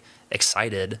day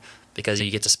excited because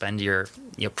you get to spend your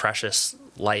precious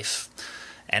life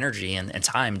energy and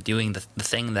time doing the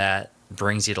thing that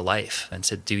brings you to life and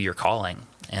to do your calling.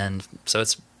 And so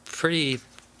it's pretty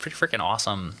freaking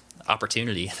awesome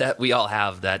opportunity that we all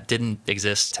have that didn't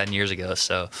exist 10 years ago.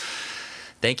 So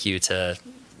thank you to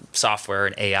software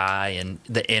and AI and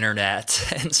the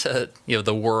internet and to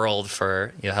the world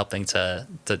for helping to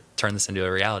turn this into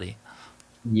a reality.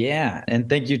 Yeah. And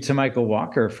thank you to Michael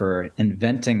Walker for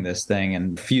inventing this thing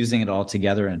and fusing it all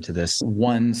together into this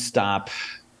one-stop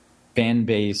fan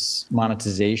base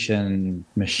monetization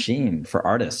machine for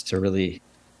artists to really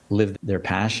live their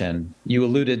passion. You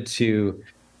alluded to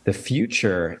the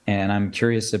future, and I'm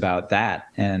curious about that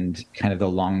and kind of the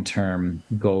long-term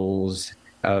goals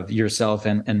of yourself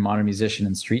and Modern Musician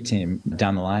and Street Team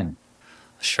down the line.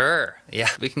 Sure. Yeah,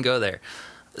 we can go there.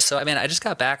 So, I just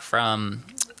got back from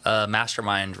a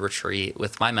mastermind retreat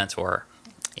with my mentor.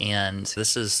 And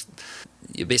this is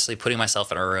basically putting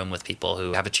myself in a room with people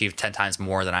who have achieved 10 times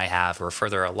more than I have, who are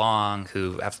further along,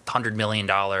 who have $100 million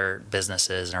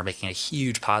businesses and are making a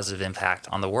huge positive impact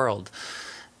on the world.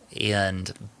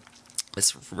 And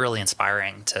it's really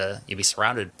inspiring to be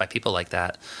surrounded by people like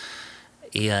that.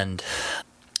 And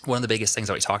one of the biggest things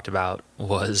that we talked about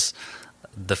was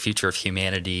the future of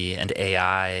humanity and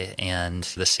AI and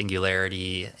the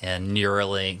singularity and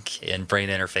Neuralink and brain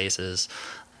interfaces.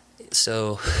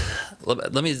 So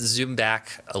let me zoom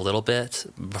back a little bit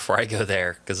before I go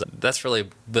there, because that's really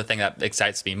the thing that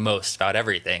excites me most about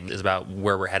everything, is about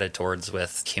where we're headed towards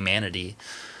with humanity.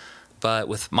 But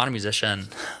with Modern Musician,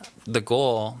 the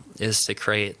goal is to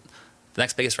create the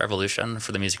next biggest revolution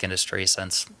for the music industry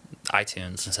since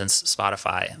iTunes and since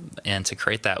Spotify, and to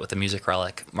create that with the Music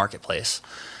Relic marketplace.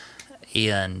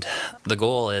 And the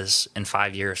goal is in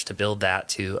 5 years to build that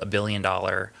to $1 billion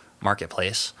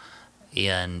marketplace,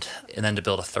 and then to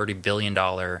build a $30 billion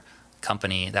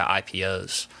company that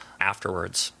IPOs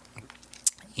afterwards.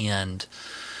 And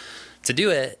to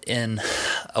do it in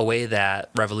a way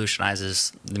that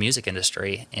revolutionizes the music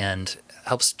industry and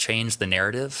helps change the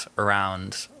narrative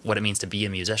around what it means to be a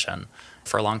musician.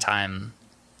 For a long time,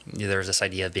 there was this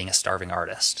idea of being a starving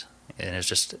artist. And it's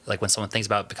just like when someone thinks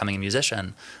about becoming a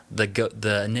musician,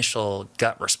 the initial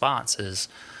gut response is,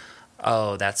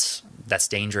 oh, that's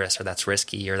dangerous, or that's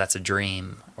risky, or that's a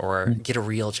dream, or get a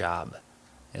real job.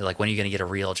 Like, when are you going to get a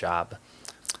real job?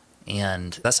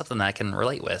 And that's something that I can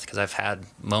relate with, because I've had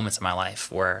moments in my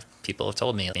life where people have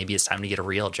told me maybe it's time to get a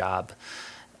real job.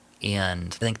 And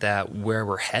I think that where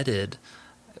we're headed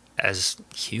as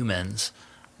humans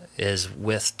is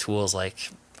with tools like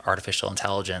artificial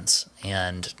intelligence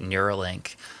and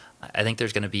Neuralink. I think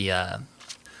there's going to be a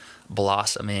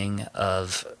blossoming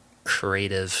of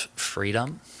creative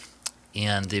freedom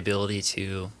and the ability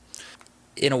to,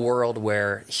 in a world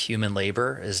where human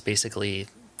labor is basically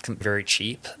very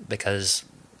cheap because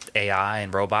AI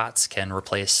and robots can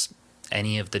replace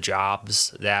any of the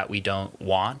jobs that we don't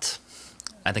want,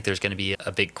 I think there's going to be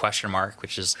a big question mark,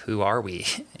 which is, who are we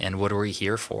and what are we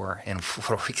here for and what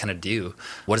are we going to do?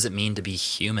 What does it mean to be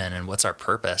human and what's our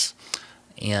purpose?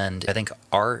 And I think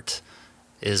art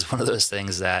is one of those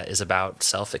things that is about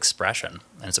self-expression,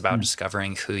 and it's about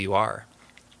discovering who you are.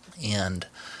 And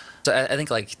so I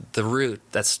think like the root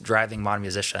that's driving Modern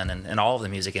Musician and all of the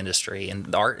music industry and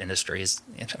the art industry is,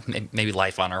 maybe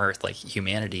life on earth, like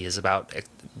humanity, is about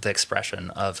the expression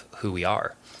of who we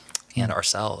are and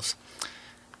ourselves.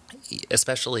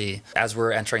 Especially as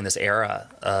we're entering this era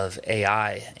of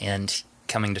AI and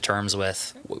coming to terms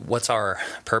with what's our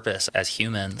purpose as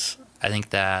humans, I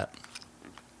think that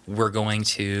we're going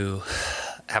to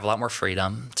have a lot more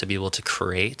freedom to be able to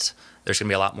create. There's going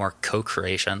to be a lot more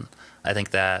co-creation. I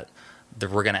think that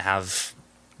we're going to have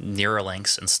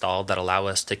Neuralinks installed that allow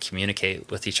us to communicate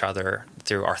with each other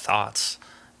through our thoughts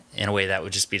in a way that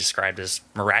would just be described as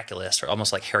miraculous, or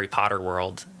almost like Harry Potter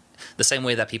world. The same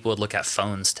way that people would look at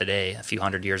phones today a few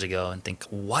hundred years ago and think,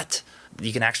 what?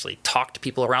 You can actually talk to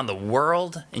people around the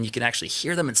world and you can actually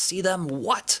hear them and see them?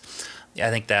 What? I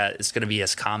think that it's going to be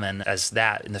as common as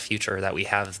that in the future, that we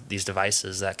have these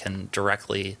devices that can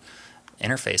directly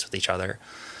interface with each other.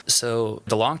 So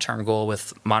the long-term goal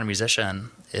with Modern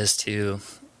Musician is to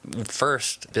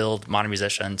first build Modern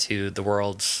Musician to the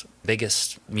world's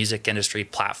biggest music industry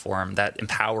platform that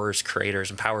empowers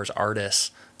creators, empowers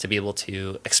artists to be able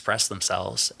to express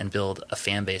themselves and build a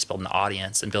fan base, build an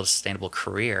audience, and build a sustainable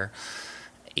career.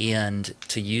 And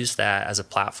to use that as a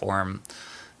platform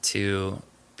to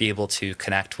be able to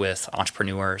connect with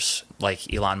entrepreneurs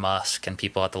like Elon Musk and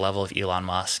people at the level of Elon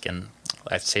Musk. And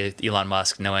I'd say Elon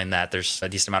Musk, knowing that there's a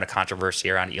decent amount of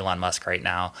controversy around Elon Musk right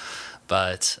now.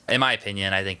 But in my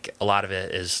opinion, I think a lot of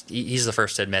it is he's the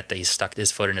first to admit that he's stuck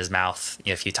his foot in his mouth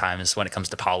a few times when it comes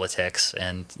to politics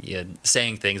and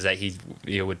saying things that he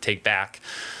would take back.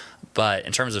 But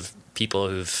in terms of people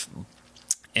who've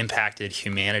impacted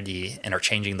humanity and are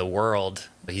changing the world,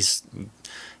 he's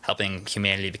helping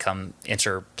humanity become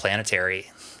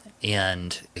interplanetary,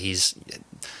 and he's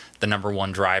the number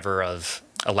one driver of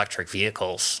electric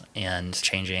vehicles and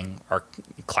changing our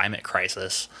climate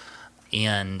crisis.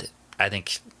 And I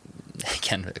think,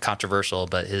 again, controversial,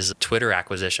 but his Twitter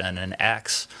acquisition and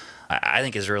X, I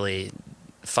think is really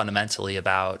fundamentally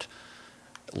about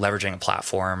leveraging a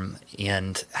platform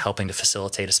and helping to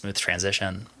facilitate a smooth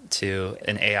transition to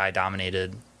an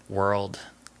AI-dominated world.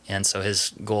 And so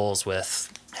his goals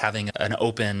with having an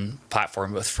open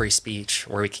platform with free speech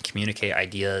where we can communicate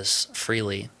ideas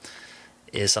freely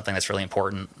is something that's really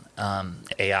important.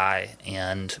 AI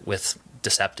and with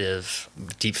deceptive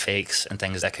deep fakes and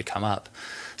things that could come up.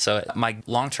 So my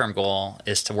long-term goal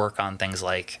is to work on things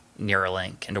like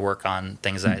Neuralink and to work on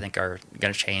things that I think are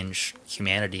going to change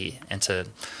humanity and to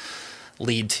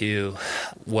lead to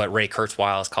what Ray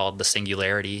Kurzweil has called the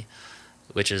singularity,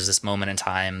 which is this moment in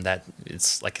time that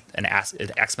it's like an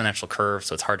exponential curve,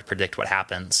 so it's hard to predict what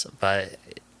happens. But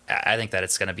I think that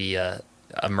it's going to be a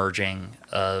merging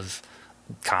of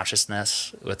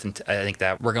consciousness I think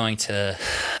that we're going to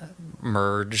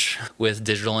merge with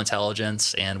digital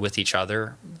intelligence and with each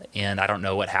other, and I don't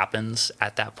know what happens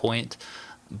at that point,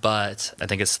 but I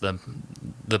think it's the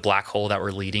black hole that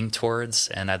we're leading towards,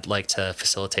 and I'd like to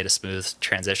facilitate a smooth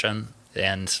transition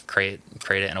and create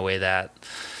it in a way that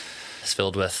is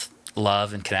filled with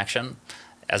love and connection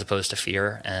as opposed to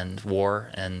fear and war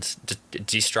and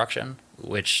destruction,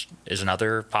 which is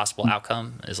another possible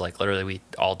outcome, is like literally we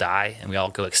all die and we all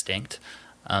go extinct.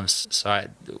 So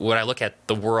when I look at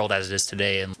the world as it is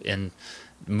today and in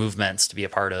movements to be a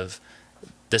part of,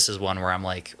 this is one where I'm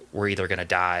like, we're either going to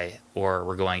die or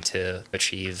we're going to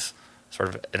achieve sort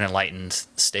of an enlightened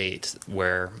state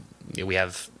where we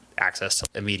have access to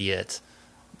immediate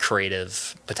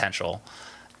creative potential.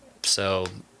 So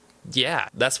yeah,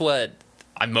 that's what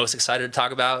I'm most excited to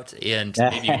talk about, and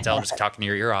maybe you can tell I'm just talking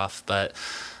your ear off, but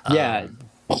yeah,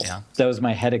 that was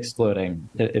my head exploding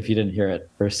if you didn't hear it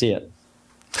or see it.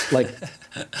 Like,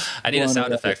 I need a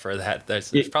sound effect for that.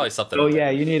 There's probably something. Oh yeah,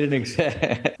 you need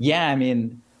an yeah, I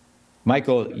mean,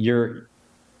 Michael, you're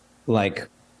like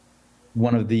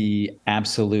one of the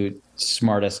absolute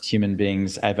smartest human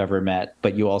beings I've ever met,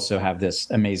 but you also have this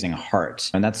amazing heart.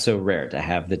 And that's so rare to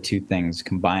have the two things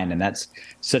combined. And that's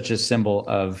such a symbol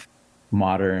of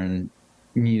modern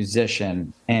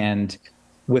musician. And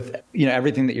with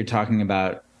everything that you're talking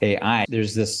about AI,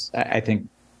 there's this, I think,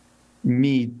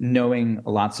 me knowing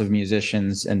lots of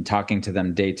musicians and talking to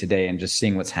them day to day and just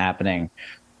seeing what's happening,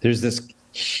 there's this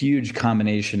huge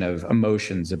combination of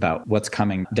emotions about what's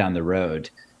coming down the road.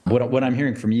 What I'm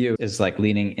hearing from you is like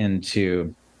leaning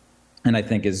into, and I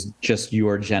think is just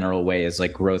your general way, is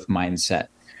like growth mindset,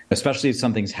 especially if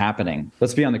something's happening.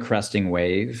 Let's be on the cresting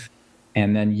wave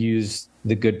and then use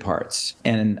the good parts.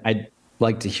 And I'd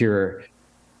like to hear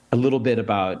a little bit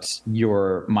about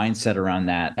your mindset around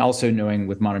that. Also knowing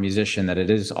with Modern Musician that it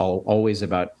is always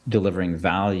about delivering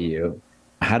value.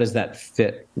 How does that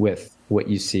fit with what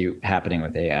you see happening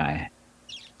with AI?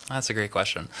 That's a great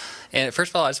question. And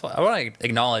first of all, I want to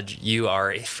acknowledge you,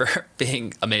 Ari, for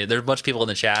being amazing. There's a bunch of people in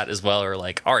the chat as well who are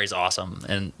like, Ari's awesome.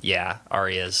 And yeah,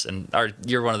 Ari is. And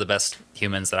you're one of the best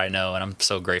humans that I know. And I'm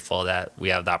so grateful that we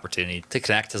have the opportunity to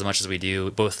connect as much as we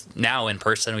do, both now in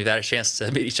person. We've had a chance to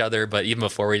meet each other, but even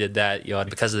before we did that,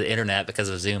 because of the internet, because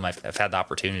of Zoom, I've had the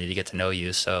opportunity to get to know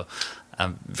you. So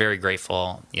I'm very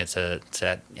grateful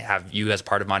to have you as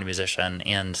part of Modern Musician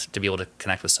and to be able to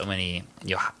connect with so many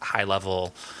high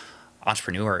level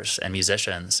entrepreneurs and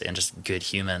musicians and just good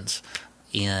humans.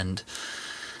 And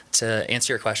to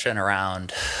answer your question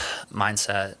around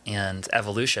mindset and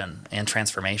evolution and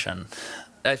transformation,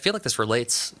 I feel like this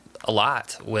relates a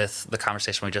lot with the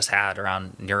conversation we just had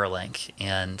around Neuralink,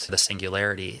 and the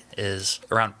singularity is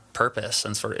around purpose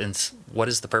and what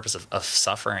is the purpose of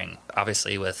suffering.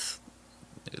 Obviously, with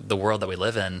the world that we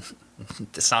live in,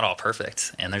 it's not all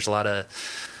perfect, and there's a lot of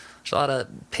there's a lot of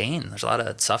pain, there's a lot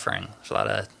of suffering, there's a lot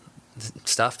of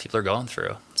stuff people are going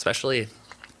through, especially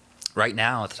right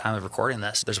now at the time of recording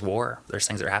this. There's war, there's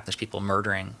things that are happening, there's people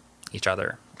murdering each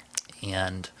other.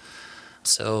 And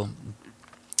so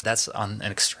that's on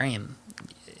an extreme.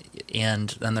 And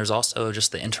then there's also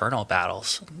just the internal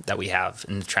battles that we have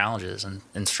and the challenges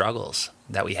and struggles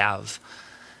that we have.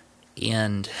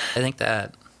 And I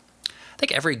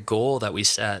think every goal that we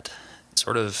set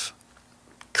sort of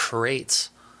creates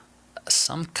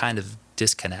some kind of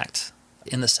disconnect,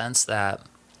 in the sense that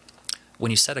when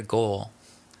you set a goal,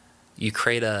 you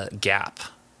create a gap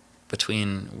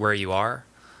between where you are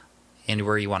and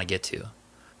where you want to get to.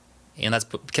 And that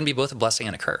can be both a blessing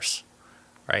and a curse,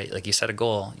 right? Like, you set a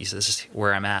goal, you say, this is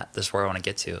where I'm at, this is where I want to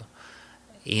get to.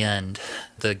 And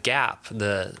the gap,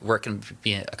 where it can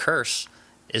be a curse,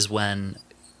 is when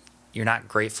you're not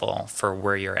grateful for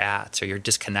where you're at, so you're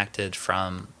disconnected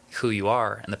from who you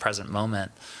are in the present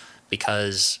moment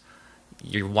because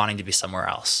you're wanting to be somewhere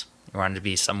else. You're wanting to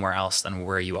be somewhere else than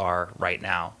where you are right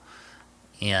now.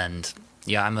 And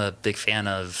yeah, I'm a big fan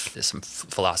of some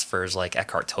philosophers like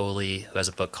Eckhart Tolle, who has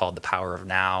a book called The Power of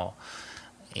Now.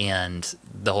 And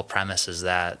the whole premise is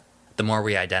that the more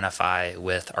we identify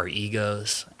with our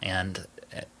egos and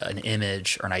an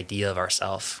image or an idea of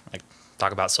ourselves, like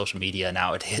talk about social media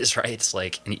nowadays, right? It's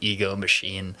like an ego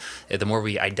machine. The more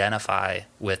we identify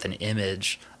with an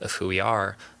image of who we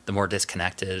are, the more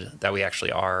disconnected that we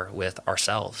actually are with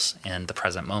ourselves and the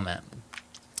present moment.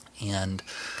 And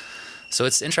so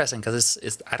it's interesting because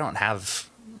I don't have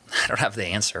the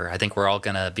answer. I think we're all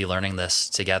going to be learning this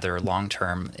together long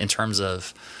term, in terms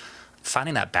of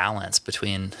finding that balance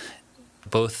between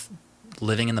both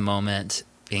living in the moment,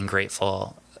 being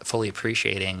grateful, fully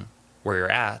appreciating where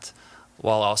you're at,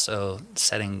 while also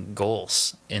setting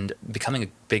goals and becoming a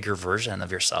bigger version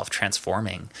of yourself,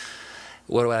 transforming.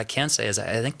 What I can say is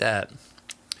I think that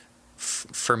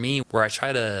for me, where I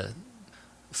try to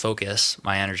focus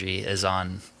my energy is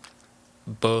on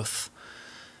both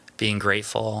being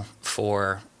grateful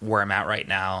for where I'm at right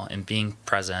now and being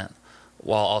present,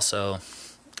 while also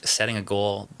setting a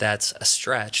goal that's a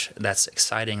stretch, that's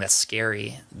exciting, that's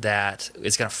scary, that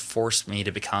is going to force me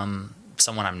to become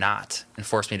someone I'm not and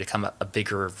force me to become a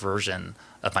bigger version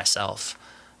of myself.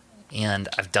 And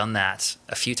I've done that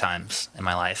a few times in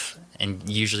my life. And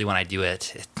usually when I do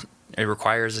it, it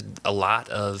requires a lot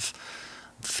of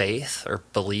faith or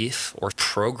belief or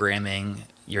programming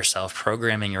yourself,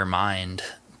 programming your mind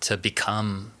to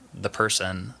become the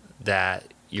person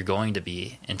that you're going to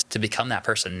be, and to become that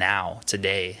person now,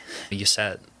 today. You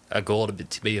set a goal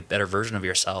to be a better version of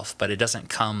yourself, but it doesn't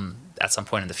come at some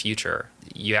point in the future.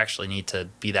 You actually need to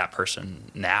be that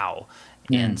person now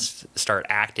and start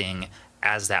acting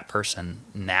as that person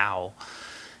now.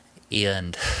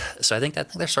 And so I think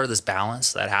there's sort of this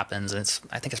balance that happens, and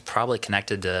I think it's probably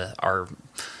connected to our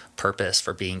purpose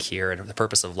for being here, and the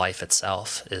purpose of life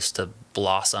itself is to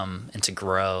blossom and to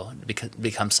grow,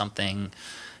 become something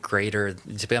greater,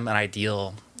 to become an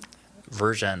ideal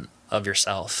version of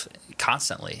yourself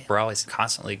constantly. We're always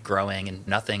constantly growing, and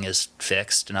nothing is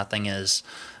fixed, nothing is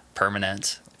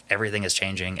permanent. Everything is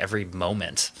changing every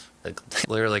moment. Like,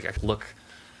 literally, I look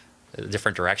a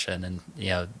different direction, and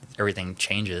everything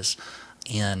changes.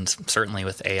 And certainly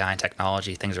with AI and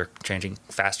technology, things are changing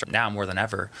faster now more than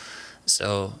ever.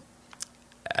 So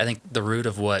I think the root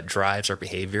of what drives our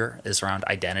behavior is around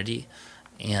identity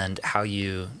and how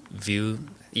you view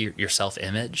your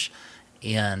self-image.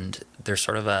 And there's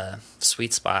sort of a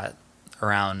sweet spot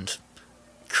around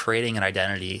creating an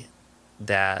identity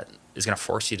that is going to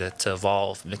force you to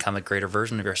evolve and become a greater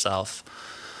version of yourself,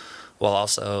 while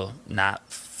also not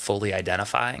fully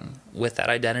identifying with that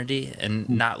identity and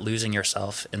not losing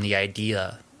yourself in the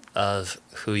idea of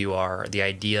who you are, the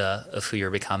idea of who you're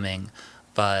becoming,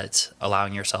 but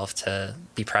allowing yourself to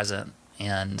be present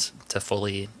and to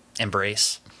fully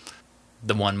embrace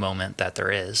the one moment that there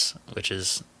is, which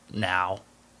is now,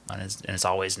 and it's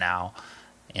always now.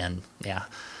 And yeah,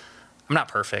 I'm not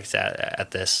perfect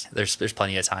at this. There's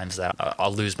plenty of times that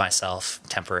I'll lose myself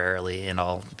temporarily and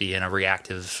I'll be in a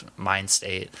reactive mind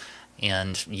state.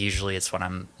 And usually it's when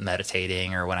I'm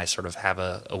meditating or when I sort of have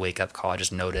a wake-up call, I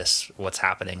just notice what's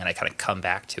happening and I kind of come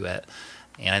back to it.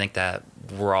 And I think that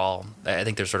I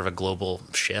think there's sort of a global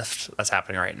shift that's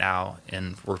happening right now,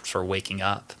 and we're sort of waking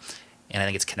up. And I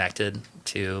think it's connected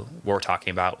to what we're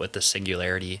talking about with the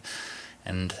singularity.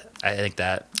 And I think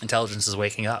that intelligence is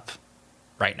waking up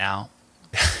right now.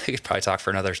 We could probably talk for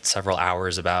another several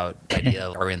hours about the idea,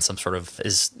 are we in some sort of,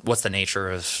 what's the nature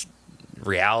of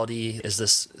reality? Is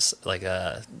this like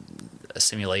a a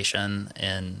simulation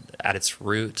and at its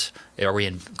root? Are we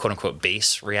in quote unquote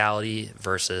base reality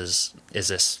versus is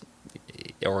this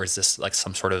like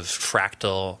some sort of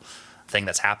fractal thing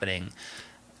that's happening?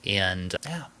 And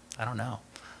yeah, I don't know.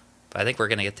 But I think we're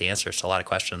going to get the answers to a lot of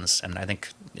questions. And I think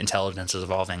intelligence is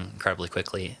evolving incredibly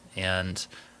quickly. And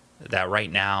that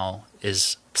right now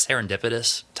is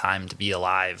serendipitous time to be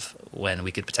alive when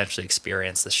we could potentially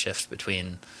experience the shift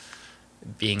between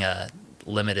being a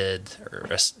limited or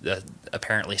a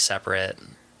apparently separate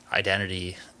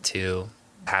identity to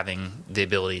having the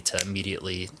ability to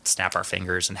immediately snap our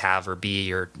fingers and have or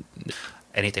be or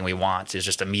anything we want is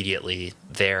just immediately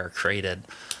there, created.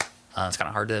 It's kind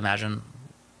of hard to imagine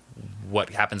what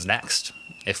happens next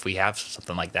if we have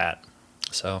something like that.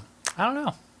 So I don't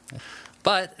know,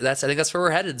 but I think that's where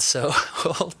we're headed. So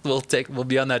we'll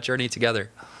be on that journey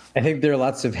together. I think there are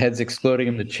lots of heads exploding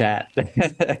in the chat.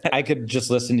 I could just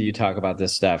listen to you talk about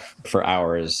this stuff for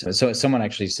hours. So someone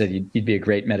actually said you'd be a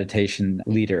great meditation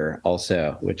leader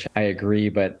also, which I agree.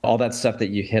 But all that stuff that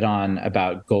you hit on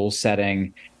about goal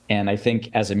setting, and I think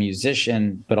as a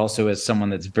musician, but also as someone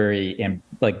that's very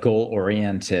like goal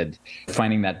oriented,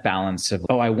 finding that balance of,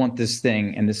 oh, I want this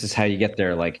thing, and this is how you get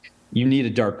there. Like you need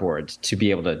a dartboard to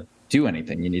be able to do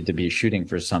anything. You need to be shooting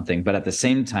for something. But at the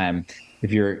same time,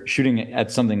 if you're shooting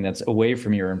at something that's away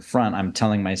from you or in front, I'm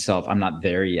telling myself I'm not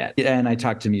there yet. And I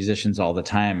talk to musicians all the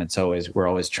time. We're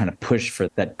always trying to push for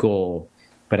that goal,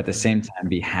 but at the same time,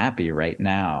 be happy right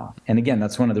now. And again,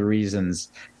 that's one of the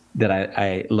reasons that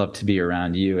I love to be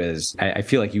around you is I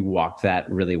feel like you walk that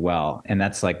really well. And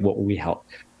that's like what we help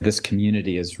this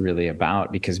community is really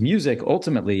about, because music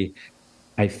ultimately,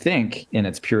 I think in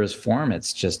its purest form,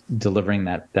 it's just delivering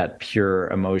that pure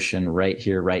emotion right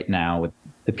here, right now with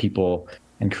the people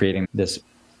and creating this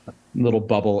little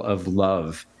bubble of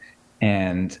love.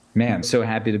 And man, I'm so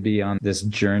happy to be on this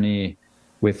journey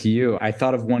with you. I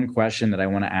thought of one question that I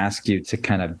want to ask you to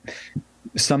kind of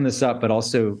sum this up, but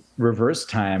also reverse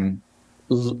time.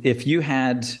 If you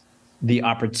had the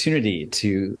opportunity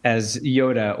to, as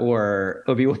Yoda or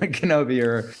Obi-Wan Kenobi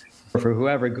or for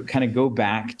whoever, kind of go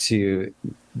back to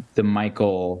the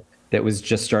Michael that was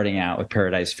just starting out with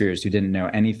Paradise Fears, who didn't know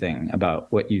anything about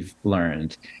what you've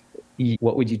learned,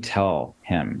 what would you tell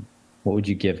him? What would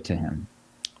you give to him?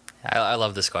 I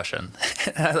love this question.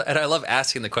 And I love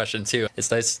asking the question too.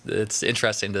 It's nice. It's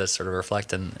interesting to sort of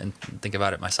reflect and think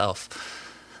about it myself.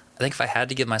 I think if I had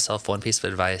to give myself one piece of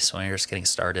advice when you're just getting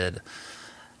started,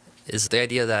 is the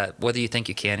idea that whether you think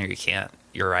you can or you can't,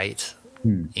 you're right.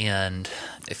 And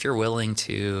if you're willing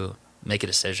to make a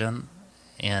decision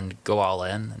and go all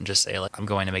in and just say, like, I'm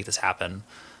going to make this happen,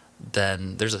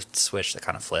 then there's a switch that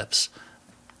kind of flips.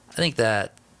 I think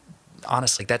that,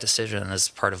 honestly, that decision is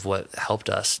part of what helped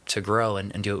us to grow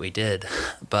and do what we did.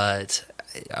 But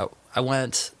I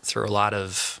went through a lot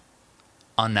of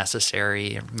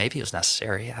unnecessary, maybe it was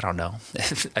necessary, I don't know.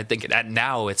 I think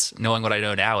now it's, knowing what I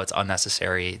know now, it's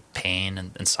unnecessary pain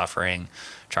and suffering,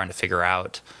 trying to figure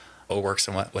out what works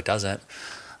and what doesn't.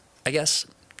 I guess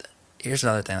here's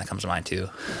another thing that comes to mind too.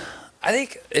 I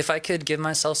think if I could give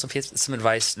myself some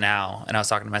advice now, and I was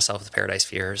talking to myself with Paradise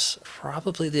Fears,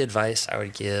 probably the advice I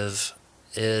would give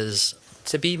is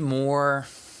to be more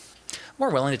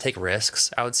willing to take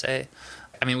risks, I would say.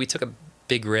 I mean, we took a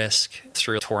big risk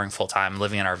through touring full time,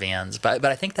 living in our vans, but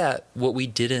I think that what we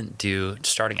didn't do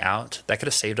starting out that could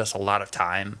have saved us a lot of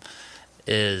time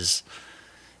is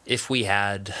if we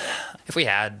had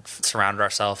surrounded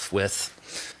ourselves with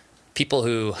people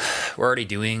who were already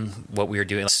doing what we were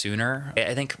doing sooner.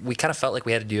 I think we kind of felt like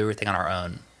we had to do everything on our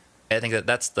own. I think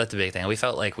that's the big thing. We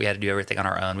felt like we had to do everything on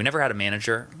our own. We never had a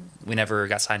manager. We never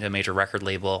got signed to a major record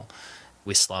label.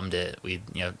 We slummed it. We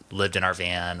lived in our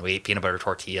van. We ate peanut butter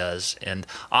tortillas. And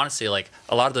honestly, like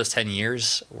a lot of those 10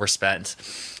 years were spent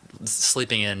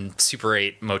sleeping in Super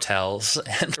 8 motels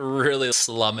and really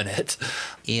slumming it.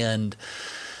 And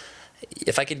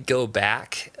if I could go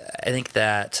back, I think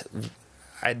that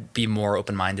I'd be more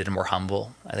open-minded and more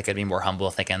humble. I think I'd be more humble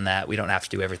thinking that we don't have to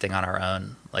do everything on our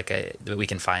own. That we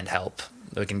can find help,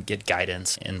 that we can get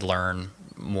guidance and learn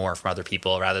more from other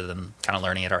people rather than kind of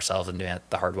learning it ourselves and doing it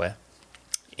the hard way.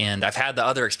 And I've had the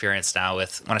other experience now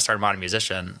with when I started Modern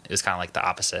Musician, it was kind of like the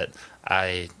opposite.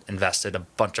 I invested a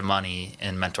bunch of money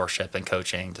in mentorship and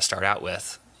coaching to start out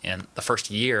with. And the first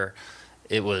year,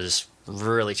 it was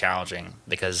really challenging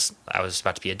because I was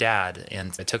about to be a dad,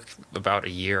 and it took about a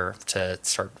year to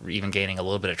start even gaining a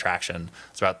little bit of traction.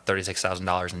 It's about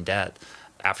 $36,000 in debt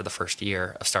after the first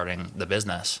year of starting the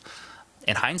business.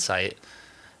 In hindsight,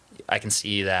 I can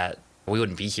see that we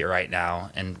wouldn't be here right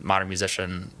now, and Modern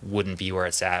Musician wouldn't be where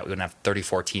it's at. We wouldn't have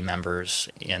 34 team members,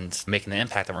 and making the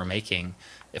impact that we're making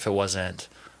if it wasn't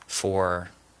for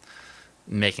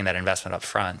making that investment up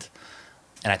front.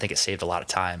 And I think it saved a lot of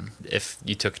time. If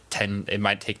you took it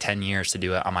might take 10 years to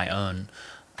do it on my own.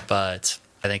 But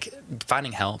I think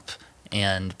finding help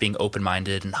and being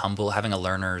open-minded and humble, having a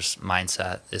learner's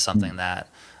mindset is something that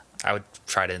I would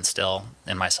try to instill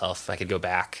in myself if I could go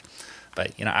back.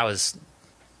 But, I was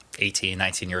 18,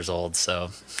 19 years old, so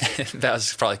that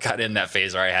was probably kind of in that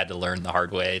phase where I had to learn the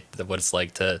hard way what it's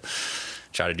like to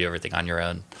try to do everything on your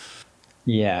own.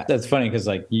 Yeah, that's funny because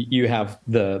you have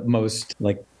the most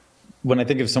when I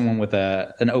think of someone with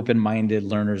an open-minded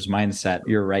learner's mindset,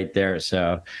 you're right there.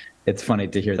 So it's funny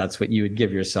to hear that's what you would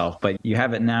give yourself, but you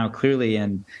have it now clearly,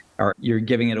 and you're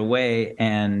giving it away.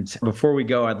 And before we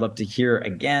go, I'd love to hear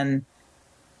again,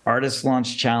 Artist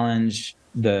Launch Challenge,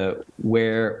 the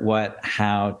where, what,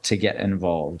 how to get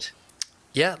involved.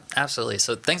 Yeah, absolutely.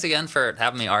 So thanks again for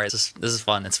having me, Ari. This is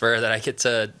fun. It's rare that I get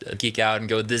to geek out and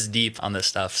go this deep on this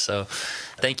stuff. So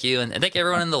thank you. And thank you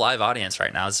everyone in the live audience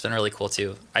right now. It's been really cool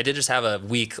too. I did just have a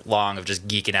week long of just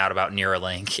geeking out about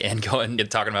Neuralink and going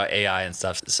and talking about AI and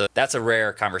stuff. So that's a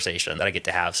rare conversation that I get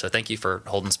to have. So thank you for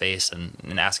holding space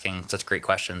and asking such great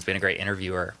questions, being a great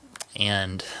interviewer.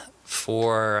 And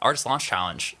for Artist Launch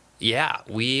Challenge, yeah,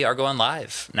 we are going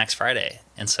live next Friday.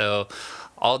 And so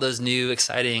all those new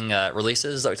exciting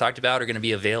releases that we talked about are going to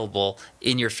be available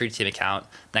in your Street Team account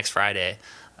next Friday.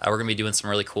 We're going to be doing some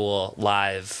really cool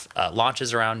live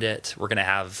launches around it. We're going to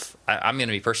have, I'm going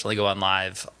to be personally going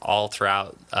live all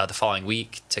throughout the following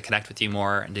week to connect with you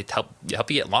more and to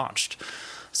help you get launched.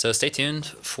 So stay tuned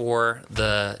for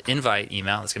the invite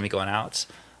email that's going to be going out.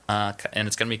 And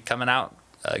it's going to be coming out,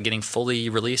 getting fully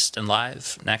released and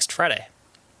live next Friday.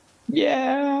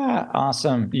 Yeah,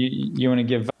 awesome. You want to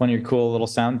give one of your cool little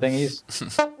sound thingies?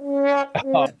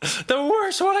 The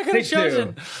worst one I could have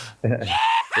chosen. This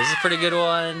is a pretty good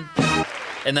one.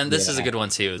 And then this is a good one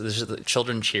too. This is the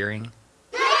children cheering.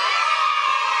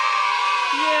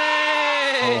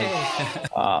 Yay!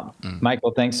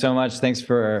 Michael, thanks so much. Thanks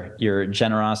for your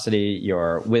generosity,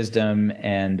 your wisdom.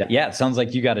 And yeah, it sounds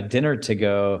like you got a dinner to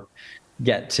go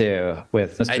get to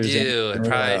with Mr. I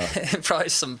do. Probably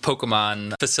some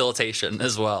Pokemon facilitation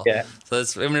as well. Yeah. So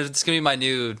it's going to be my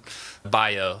new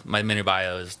bio. My mini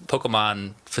bio is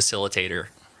Pokemon facilitator.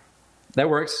 That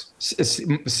works.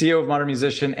 CEO of Modern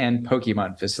Musician and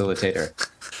Pokemon facilitator.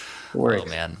 Oh,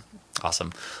 man.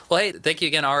 Awesome. Well, hey, thank you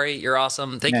again, Ari. You're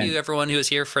awesome. Thank you, everyone who was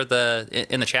here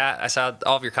in the chat. I saw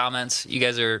all of your comments. You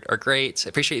guys are great. I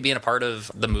appreciate you being a part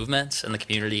of the movement and the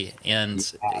community. And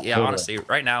totally. Honestly,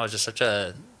 right now is just such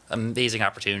a amazing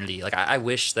opportunity. I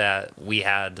wish that we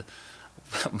had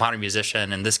Modern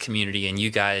Musician and this community and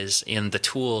you guys and the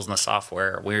tools and the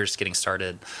software. We're just getting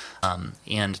started.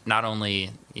 And not only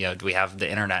do we have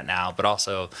the internet now, but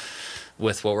also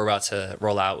with what we're about to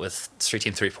roll out with Street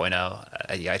Team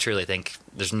 3.0, I truly think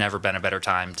there's never been a better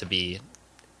time to be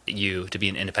an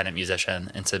independent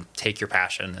musician and to take your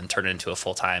passion and turn it into a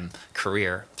full-time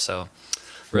career. So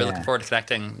really looking forward to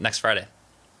connecting next Friday.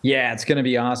 Yeah, it's going to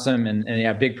be awesome. And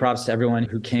yeah, big props to everyone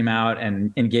who came out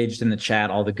and engaged in the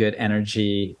chat, all the good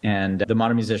energy, and the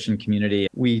Modern Musician community.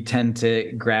 We tend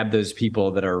to grab those people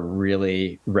that are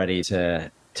really ready to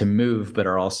move, but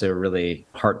are also really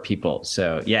heart people.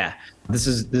 So yeah, this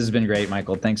has been great,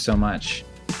 Michael. Thanks so much.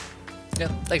 Yeah,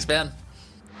 thanks, man.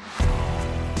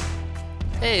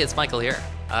 Hey, it's Michael here.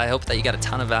 I hope that you got a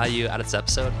ton of value out of this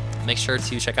episode. Make sure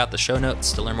to check out the show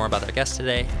notes to learn more about our guest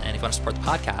today. And if you want to support the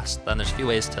podcast, then there's a few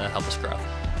ways to help us grow.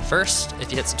 First, if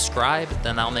you hit subscribe,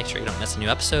 then that'll make sure you don't miss a new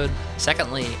episode.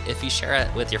 Secondly, if you share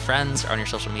it with your friends or on your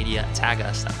social media, tag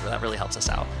us. That really helps us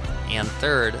out. And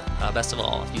third, best of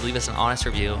all, if you leave us an honest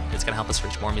review, it's going to help us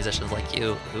reach more musicians like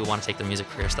you who want to take their music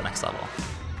careers to the next level.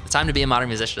 The time to be a modern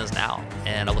musician is now,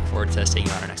 and I look forward to seeing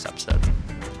you on our next episode.